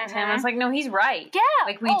 suspect him. It's like, no, he's right. Yeah.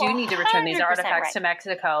 Like, we do need to return these artifacts to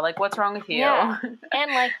Mexico. Like, what's wrong with you? Yeah.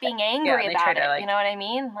 And, like, being angry about it. Like, you know what I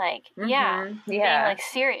mean? Like, being, like,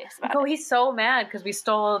 serious about it. Oh, he's so mad because we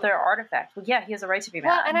stole their artifact. Well, yeah, he has a right to be mad.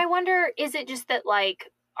 Well, and I wonder, is it just that,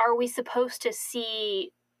 like, are we supposed to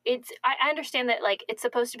see... I understand that, like, it's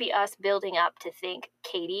supposed to be us building up to think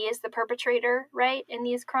Katie is the perpetrator, right, in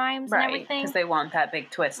these crimes and everything. Right, because they want that big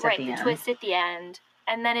twist at the end. Right, the twist at the end.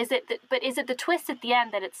 And then is it the twist at the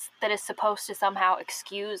end that is supposed to somehow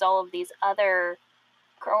excuse all of these other,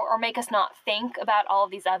 or make us not think about all of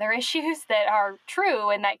these other issues that are true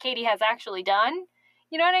and that Katie has actually done?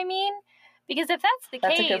 You know what I mean? Because if that's the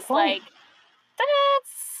case, like,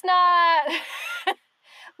 that's not...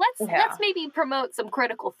 Let's maybe promote some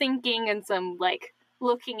critical thinking and some, like,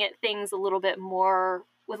 looking at things a little bit more,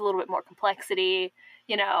 with a little bit more complexity,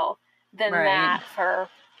 you know, than that for,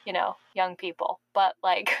 you know, young people. But,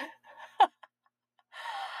 like,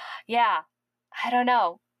 yeah, I don't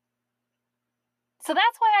know. So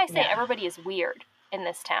that's why I say everybody is weird in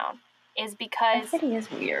this town, is because... Everybody is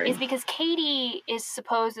weird. Is because Katie is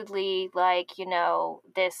supposedly, like, you know,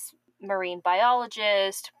 this... marine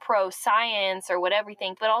biologist, pro-science, or whatever you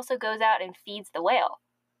think, but also goes out and feeds the whale.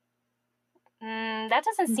 That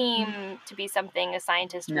doesn't seem to be something a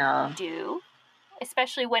scientist would do,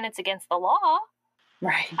 especially when it's against the law.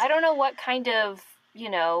 Right. I don't know what kind of, you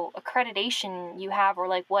know, accreditation you have, or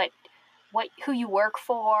like who you work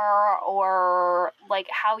for, or like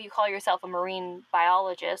how you call yourself a marine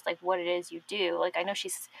biologist, like what it is you do. Like, I know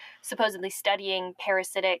she's supposedly studying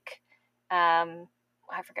parasitic,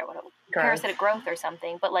 I forget what it was. Parasitic growth or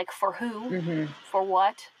something, but like for who? For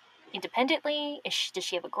what? Independently? Does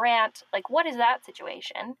she have a grant? Like, what is that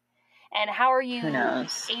situation? And how are you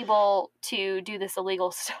able to do this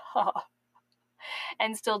illegal stuff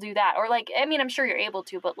and still do that? Or like, I mean, I'm sure you're able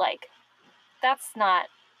to, but like, that's not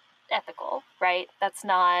ethical, right? That's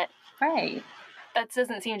not... Right. That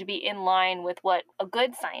doesn't seem to be in line with what a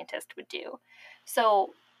good scientist would do. So,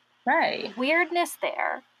 weirdness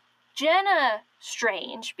there. Jenna,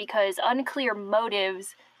 strange, because unclear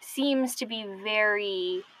motives, seems to be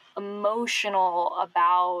very emotional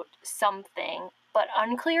about something, but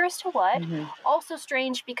unclear as to what. Also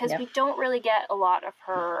strange because we don't really get a lot of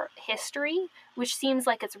her history, which seems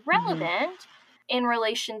like it's relevant, in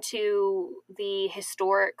relation to the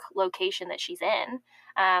historic location that she's in,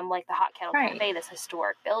 like the Hot Kettle Cafe, this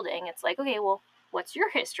historic building. It's like, okay, well, what's your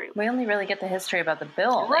history? We only really get the history about the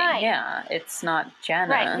building. Right. Yeah, it's not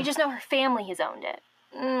Jenna. Right, we just know her family has owned it.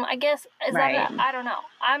 I guess, is that I don't know.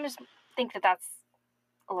 I just think that that's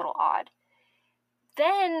a little odd.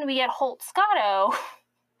 Then we get Holt Scotto,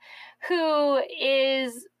 who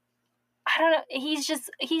is, I don't know, he's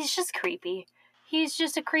just creepy. He's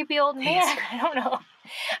just a creepy old man. I don't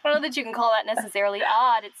know that you can call that necessarily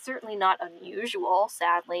odd. It's certainly not unusual,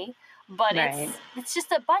 sadly. But it's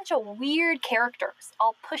just a bunch of weird characters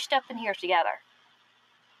all pushed up in here together.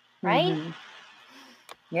 Right? Mm-hmm.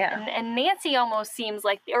 Yeah. And Nancy almost seems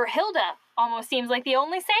like, or Hilda almost seems like the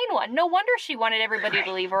only sane one. No wonder she wanted everybody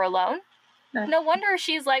to leave her alone. No wonder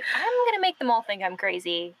she's like, I'm going to make them all think I'm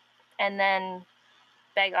crazy. And then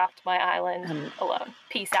beg off to my island alone.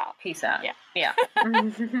 Peace out. Peace out. Yeah. Yeah.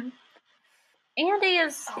 Andy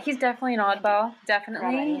he's definitely an oddball.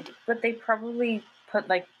 Definitely. But they probably put,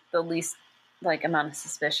 like, the least, like, amount of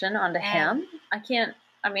suspicion onto him.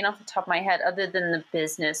 Off the top of my head, other than the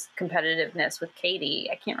business competitiveness with Katie,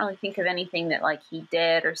 I can't really think of anything that, like, he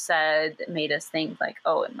did or said that made us think, like,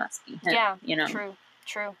 oh, it must be him. Yeah, you know?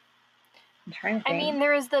 True. I'm trying to think. I mean,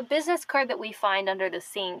 there is the business card that we find under the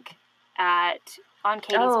sink on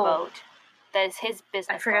Katie's boat. That is his business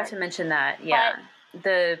card. I forgot to mention that, yeah. But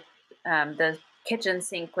the kitchen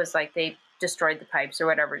sink was, like, they destroyed the pipes or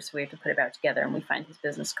whatever, so we have to put it back together, and we find his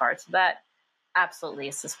business card. So that absolutely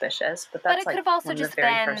is suspicious, but that's like one of the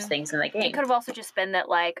very first things in the game. It could have also just been that,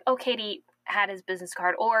 like, Katie had his business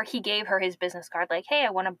card, or he gave her his business card, like, hey, I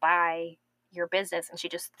want to buy your business, and she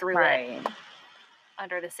just threw it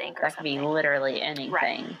under the sink or something. That could be literally anything.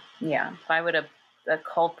 Right. Yeah. Why would a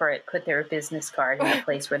culprit put their business card in a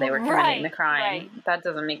place where they were committing the crime? Right. That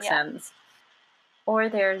doesn't make sense. Or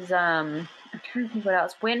there's, I'm trying to think what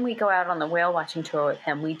else. When we go out on the whale watching tour with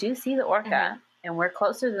him, we do see the orca, and we're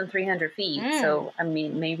closer than 300 feet. So, I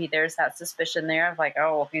mean, maybe there's that suspicion there of, like,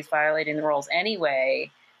 oh, if he's violating the rules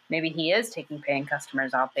anyway, maybe he is taking paying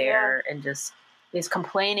customers out there and just is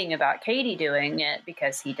complaining about Katie doing it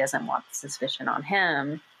because he doesn't want the suspicion on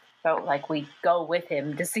him. But, like, we go with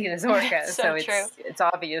him to see this orca, so it's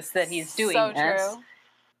obvious that he's doing this. So true.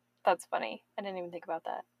 That's funny. I didn't even think about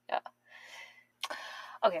that. Yeah.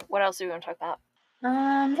 Okay, what else do we want to talk about?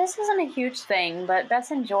 This isn't a huge thing, but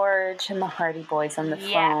Bess and George and the Hardy Boys on the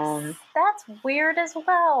phone. That's weird as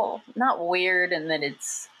well. Not weird in that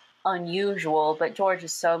it's unusual, but George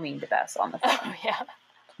is so mean to Bess on the phone. Oh, yeah.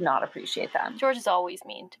 Not appreciate that. George is always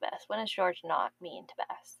mean to Bess. When is George not mean to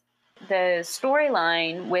Bess? The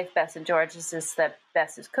storyline with Bess and George is just that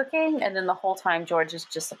Bess is cooking, and then the whole time George is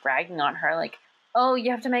just bragging on her, like, oh,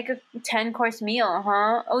 you have to make a 10-course meal,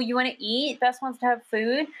 huh? Oh, you want to eat? Bess wants to have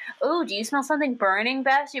food? Oh, do you smell something burning,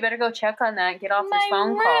 Bess? You better go check on that. Get off this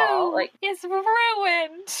phone call. Like, it's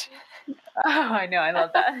ruined. Oh, I know. I love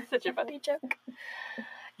that. Such a funny joke.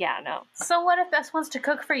 Yeah, no. So what if Bess wants to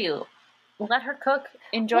cook for you? Let her cook.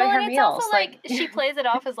 Enjoy her meals. Also, like, she plays it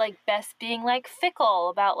off as, like, Bess being, like, fickle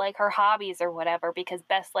about, like, her hobbies or whatever, because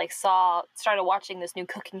Bess, like, started watching this new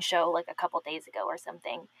cooking show, like, a couple days ago or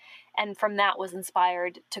something, and from that was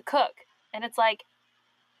inspired to cook. And it's like,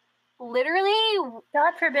 literally,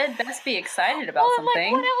 God forbid Bess be excited about something.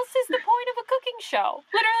 Like, what else is the point of a cooking show?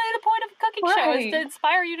 Literally, the point of a cooking show is to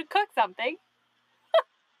inspire you to cook something.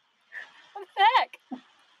 What the heck?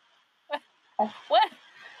 What?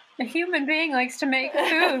 A human being likes to make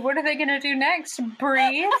food. What are they going to do next?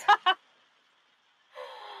 Breathe?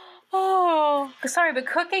 Oh. Sorry, but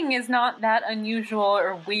cooking is not that unusual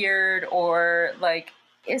or weird or, like,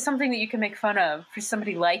 it's something that you can make fun of for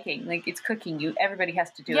somebody liking. Like, it's cooking. Everybody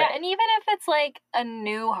has to do it. Yeah, and even if it's, like, a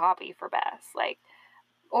new hobby for Bess, like,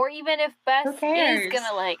 or even if Bess is going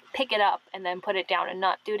to, like, pick it up and then put it down and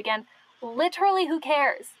not do it again, literally, who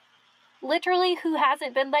cares? Literally, who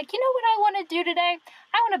hasn't been like, you know what I want to do today?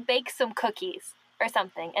 I want to bake some cookies or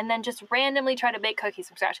something, and then just randomly try to bake cookies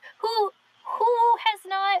from scratch. Who has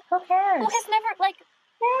not? Who cares? Who has never, like?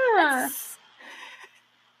 Yeah.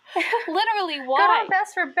 Literally, why? Good on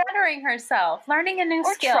Bess for bettering herself, learning a new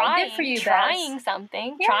skill. Good for you, Bess. Trying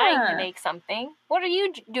something, trying to make something. What are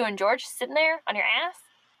you doing, George? Sitting there on your ass?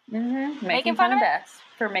 Mm-hmm. Making fun of Bess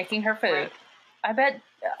for making her food. Right.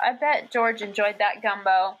 I bet George enjoyed that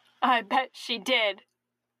gumbo. I bet she did.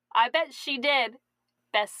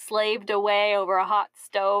 Bess slaved away over a hot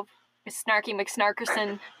stove with Snarky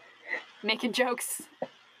McSnarkerson making jokes.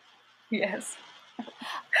 Yes.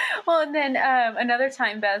 Well, and then another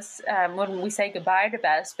time, Bess, when we say goodbye to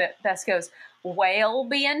Bess, Bess goes, whale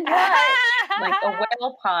be in touch. Like a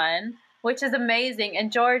whale pun. which is amazing.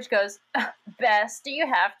 And George goes, Bess, do you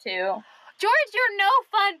have to? George, you're no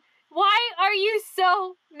fun. Why are you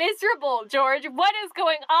so miserable, George? What is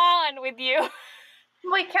going on with you?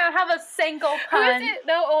 We can't have a single pun. Who is it?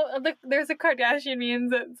 No, there's a Kardashian meme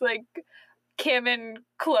that's like Kim and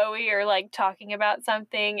Khloe are like talking about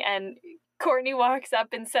something, and Kourtney walks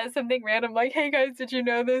up and says something random like, hey guys, did you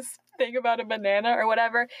know this thing about a banana or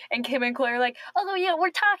whatever? And Kim and Khloe are like, oh yeah, we're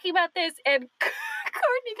talking about this. And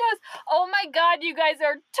Kourtney goes, oh my God, you guys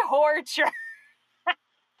are torture.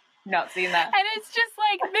 Not seen that. And it's just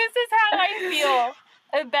like, this is how I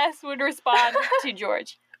feel. Bess would respond to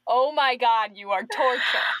George. Oh my God, you are torture.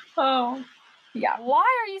 Oh, yeah. Why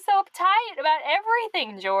are you so uptight about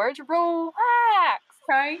everything, George? Relax.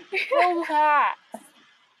 Right? Relax.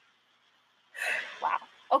 Wow.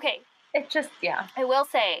 Okay. It just, yeah. I will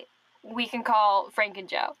say, we can call Frank and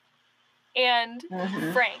Joe. And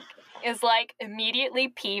Frank is like immediately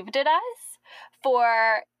peeved at us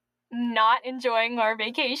for not enjoying our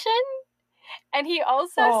vacation. And he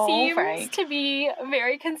also seems to be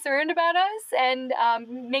very concerned about us and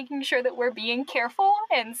making sure that we're being careful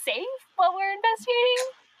and safe while we're investigating.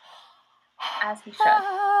 As he should.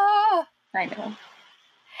 I know. And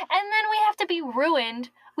then we have to be ruined.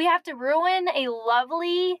 We have to ruin a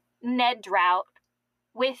lovely Ned drought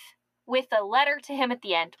with a letter to him at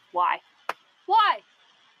the end. Why? Why?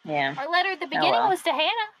 Yeah. Our letter at the beginning was to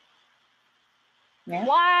Hannah. Yeah.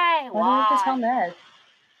 Why? Why did you tell Ned?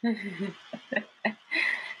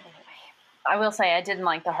 I will say I didn't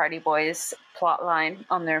like the Hardy Boys plot line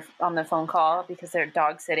on the phone call because they're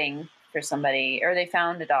dog sitting for somebody, or they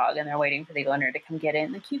found a dog and they're waiting for the owner to come get it,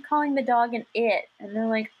 and they keep calling the dog an it, and they're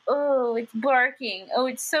like, oh, it's barking, oh,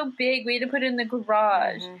 it's so big, we had to put it in the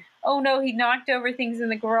garage, oh no, he knocked over things in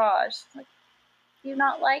the garage. Like, you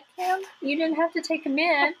not like him? You didn't have to take him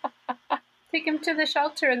in. Take him to the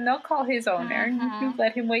shelter and they'll call his owner. You can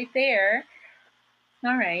let him wait there.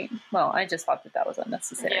 All right. Well, I just thought that was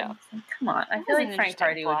unnecessary. Yeah. Like, come on. I feel like Frank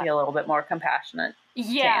Hardy would be a little bit more compassionate.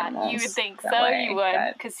 Yeah, you would think so. You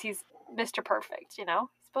would, because he's Mr. Perfect, you know?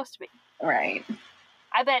 He's supposed to be. Right.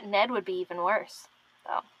 I bet Ned would be even worse,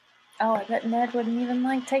 though. Oh, I bet Ned wouldn't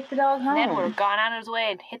even, take the dog home. Ned would have gone out of his way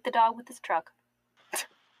and hit the dog with his truck.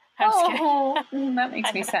 I'm just kidding. That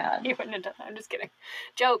makes me sad. He wouldn't have done that. I'm just kidding.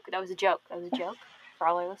 Joke. That was a joke. That was a joke for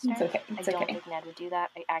all our listeners. It's okay. I don't think Ned would do that.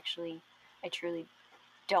 I truly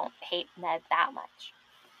don't hate Ned that much.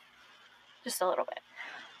 Just a little bit.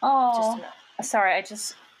 Oh, just enough. Sorry. I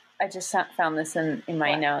just found this in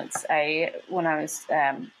my notes. When I was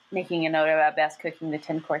making a note about Bess cooking the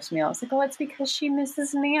 10-course meal, I was like, oh, it's because she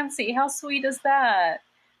misses Nancy. How sweet is that?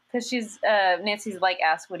 Because Nancy's like,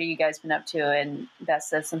 asked, what have you guys been up to? And Bess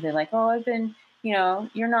says something like, oh, I've been,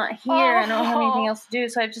 you're not here. I don't have anything else to do,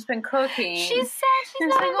 so I've just been cooking. She's sad. She's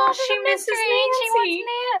not like, oh, she misses Nancy. She wants Nancy.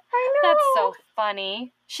 I know. That's so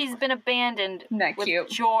funny. She's been abandoned with cute?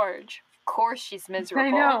 George. Of course she's miserable.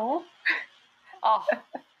 I know. Oh,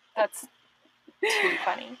 that's too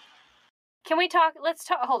funny. Can we talk?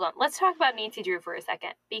 Hold on. Let's talk about Nancy Drew for a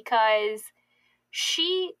second, because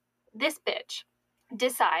this bitch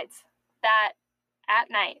decides that at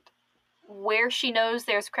night, where she knows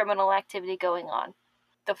there's criminal activity going on,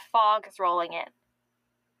 the fog is rolling in.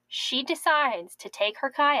 She decides to take her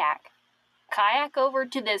kayak over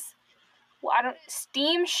to this,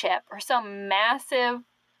 steamship or some massive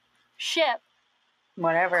ship.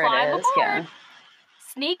 Whatever it is, aboard,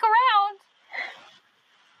 sneak around.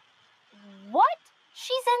 What?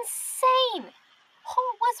 She's insane.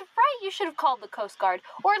 Holt was right. You should have called the Coast Guard.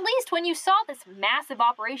 Or at least when you saw this massive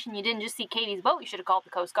operation, you didn't just see Katie's boat. You should have called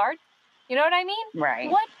the Coast Guard. You know what I mean? Right.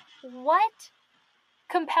 What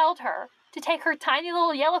compelled her to take her tiny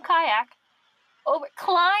little yellow kayak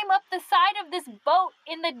climb up the side of this boat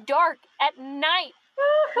in the dark at night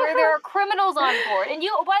where there are criminals on board? And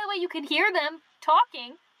by the way, you can hear them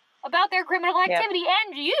talking about their criminal activity,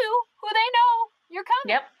 and who they know, you're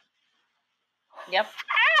coming. Yep.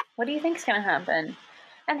 What do you think's going to happen?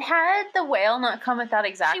 And had the whale not come at that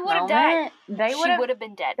exact moment, died. She would have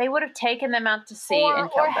been dead. They would have taken them out to sea and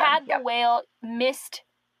killed them. Or had the whale missed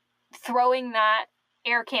throwing that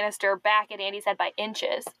air canister back at Andy's head by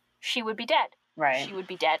inches, she would be dead. Right. She would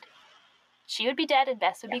be dead. She would be dead, and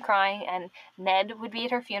Bess would be crying, and Ned would be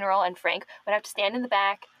at her funeral, and Frank would have to stand in the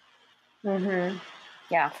back. Mm-hmm.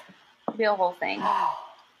 Yeah. It'd be a whole thing.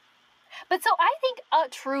 But so I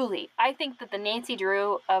think that the Nancy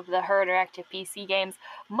Drew of the Her Interactive PC games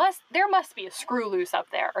there must be a screw loose up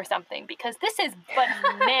there or something, because this is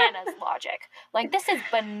bananas logic. Like, this is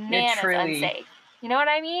bananas unsafe. You know what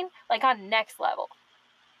I mean? Like, on next level.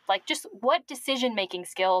 Like, just what decision-making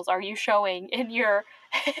skills are you showing in your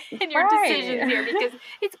decisions here? Because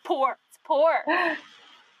it's poor. It's poor.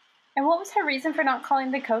 And what was her reason for not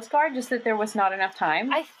calling the Coast Guard? Just that there was not enough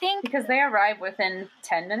time? I think... Because they arrived within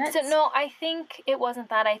 10 minutes? So, no, I think it wasn't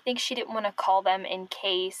that. I think she didn't want to call them in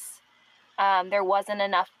case there wasn't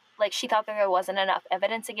enough... Like, she thought that there wasn't enough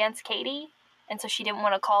evidence against Katie. And so she didn't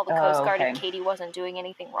want to call the Coast Guard if Katie wasn't doing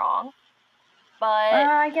anything wrong. But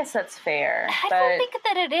I guess that's fair. I don't think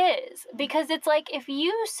that it is. Because it's like, if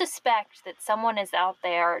you suspect that someone is out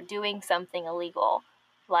there doing something illegal,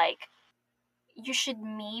 like, you should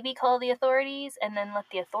maybe call the authorities and then let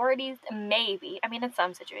the authorities, maybe, I mean, in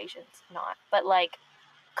some situations, not. But, like,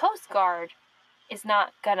 Coast Guard is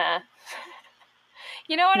not gonna,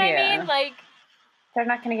 you know what I mean? Like, they're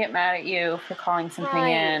not going to get mad at you for calling something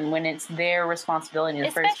in when it's their responsibility in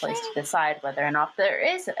the first place to decide whether or not there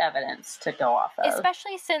is evidence to go off of.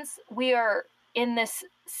 Especially since we are in this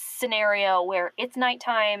scenario where it's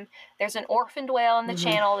nighttime, there's an orphaned whale in the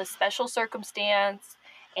channel, this special circumstance,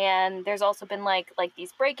 and there's also been like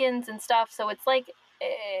these break-ins and stuff, so it's like,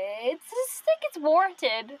 it's just like it's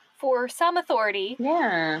warranted for some authority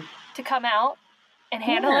to come out and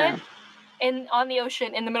handle it on the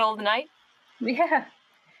ocean in the middle of the night. Yeah,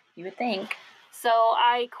 you would think. So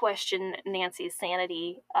I question Nancy's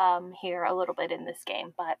sanity here a little bit in this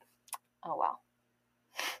game, but oh well.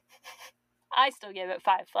 I still give it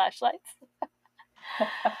 5 flashlights.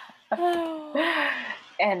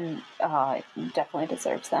 And it definitely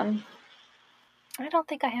deserves them. I don't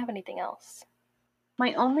think I have anything else.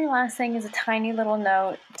 My only last thing is a tiny little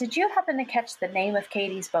note. Did you happen to catch the name of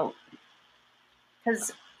Katie's boat?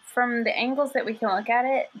 Because from the angles that we can look at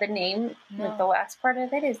it, the name, like the last part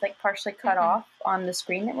of it, is like partially cut off on the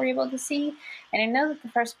screen that we're able to see. And I know that the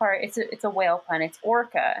first part, it's a whale pun. It's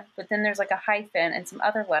orca, but then there's like a hyphen and some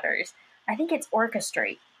other letters. I think it's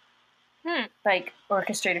orchestrate. Like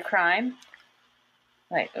orchestrated crime.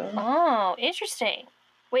 Like oh, interesting.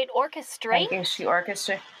 Wait, orchestrate? Like is she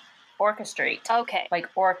orchestrate? Okay. Like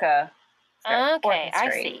orca. Okay, I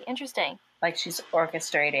see. Interesting. Like she's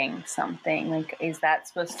orchestrating something. Like, is that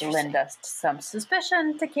supposed to lend us to some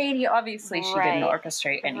suspicion to Katie? Obviously, she didn't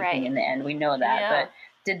orchestrate anything in the end. We know that. But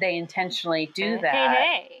did they intentionally do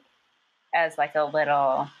that as like a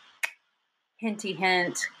little hinty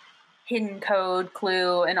hint, hidden code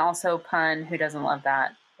clue, and also pun? Who doesn't love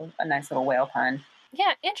that? A nice little whale pun.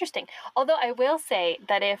 Yeah, interesting. Although I will say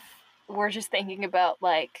that if we're just thinking about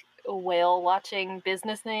like whale watching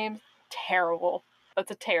business names, terrible. That's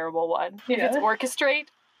a terrible one. If it's orchestrate,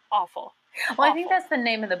 awful. Well, I think that's the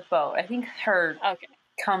name of the boat. I think her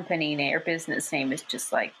company name or business name is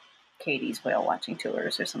just like Katie's Whale Watching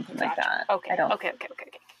Tours or something like that. Okay. Okay.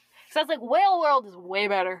 So that's like Whale World is way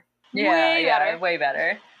better. Yeah, way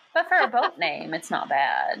better. But for a boat name, it's not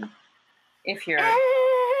bad. If you're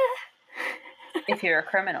a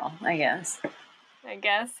criminal, I guess. I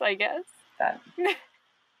guess. But,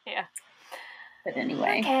 yeah. But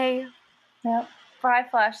anyway. Okay. Yep.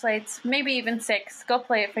 5 flashlights, maybe even 6. Go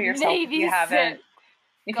play it for yourself if you haven't.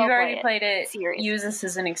 If you've already played it, use this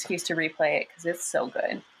as an excuse to replay it because it's so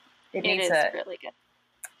good. It needs a really good.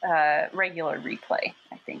 Regular replay,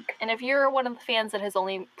 I think. And if you're one of the fans that has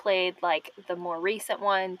only played like the more recent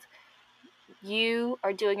ones, you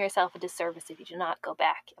are doing yourself a disservice if you do not go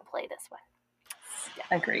back and play this one. Yeah.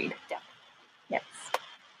 Agreed. Yeah. Yes.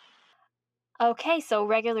 Okay, so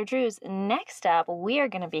Regular Drews, next up, we are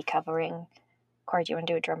going to be covering... Corey, do you want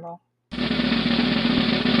to do a drum roll? It's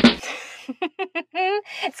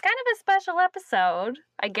kind of a special episode,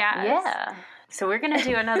 I guess. Yeah. So we're going to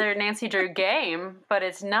do another Nancy Drew game, but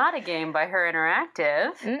it's not a game by Her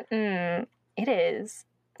Interactive. It is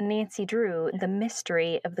Nancy Drew, The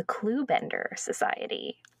Mystery of the Cluebender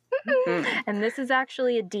Society. And this is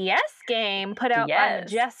actually a DS game put out by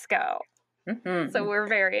Majesco. So we're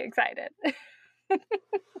very excited.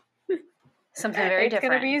 Something very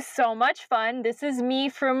different. It's going to be so much fun. This is me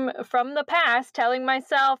from the past telling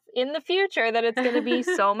myself in the future that it's going to be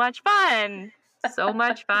so much fun. So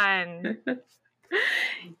much fun.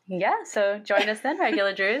 Yeah, so join us then,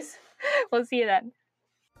 Regular Drews. We'll see you then.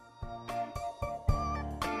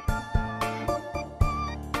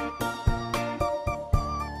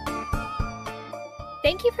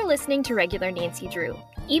 Thank you for listening to Regular Nancy Drew.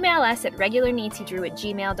 Email us at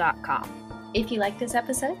regularnancydrew@gmail.com. If you like this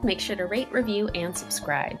episode, make sure to rate, review, and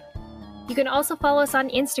subscribe. You can also follow us on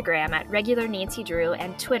Instagram at Regular Nancy Drew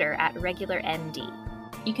and Twitter at RegularND.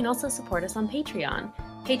 You can also support us on Patreon.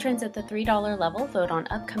 Patrons at the $3 level vote on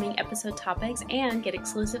upcoming episode topics and get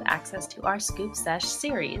exclusive access to our Scoop Sesh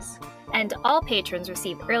series. And all patrons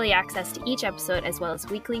receive early access to each episode as well as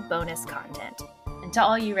weekly bonus content. And to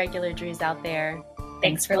all you regular Drews out there,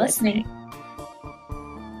 thanks for listening.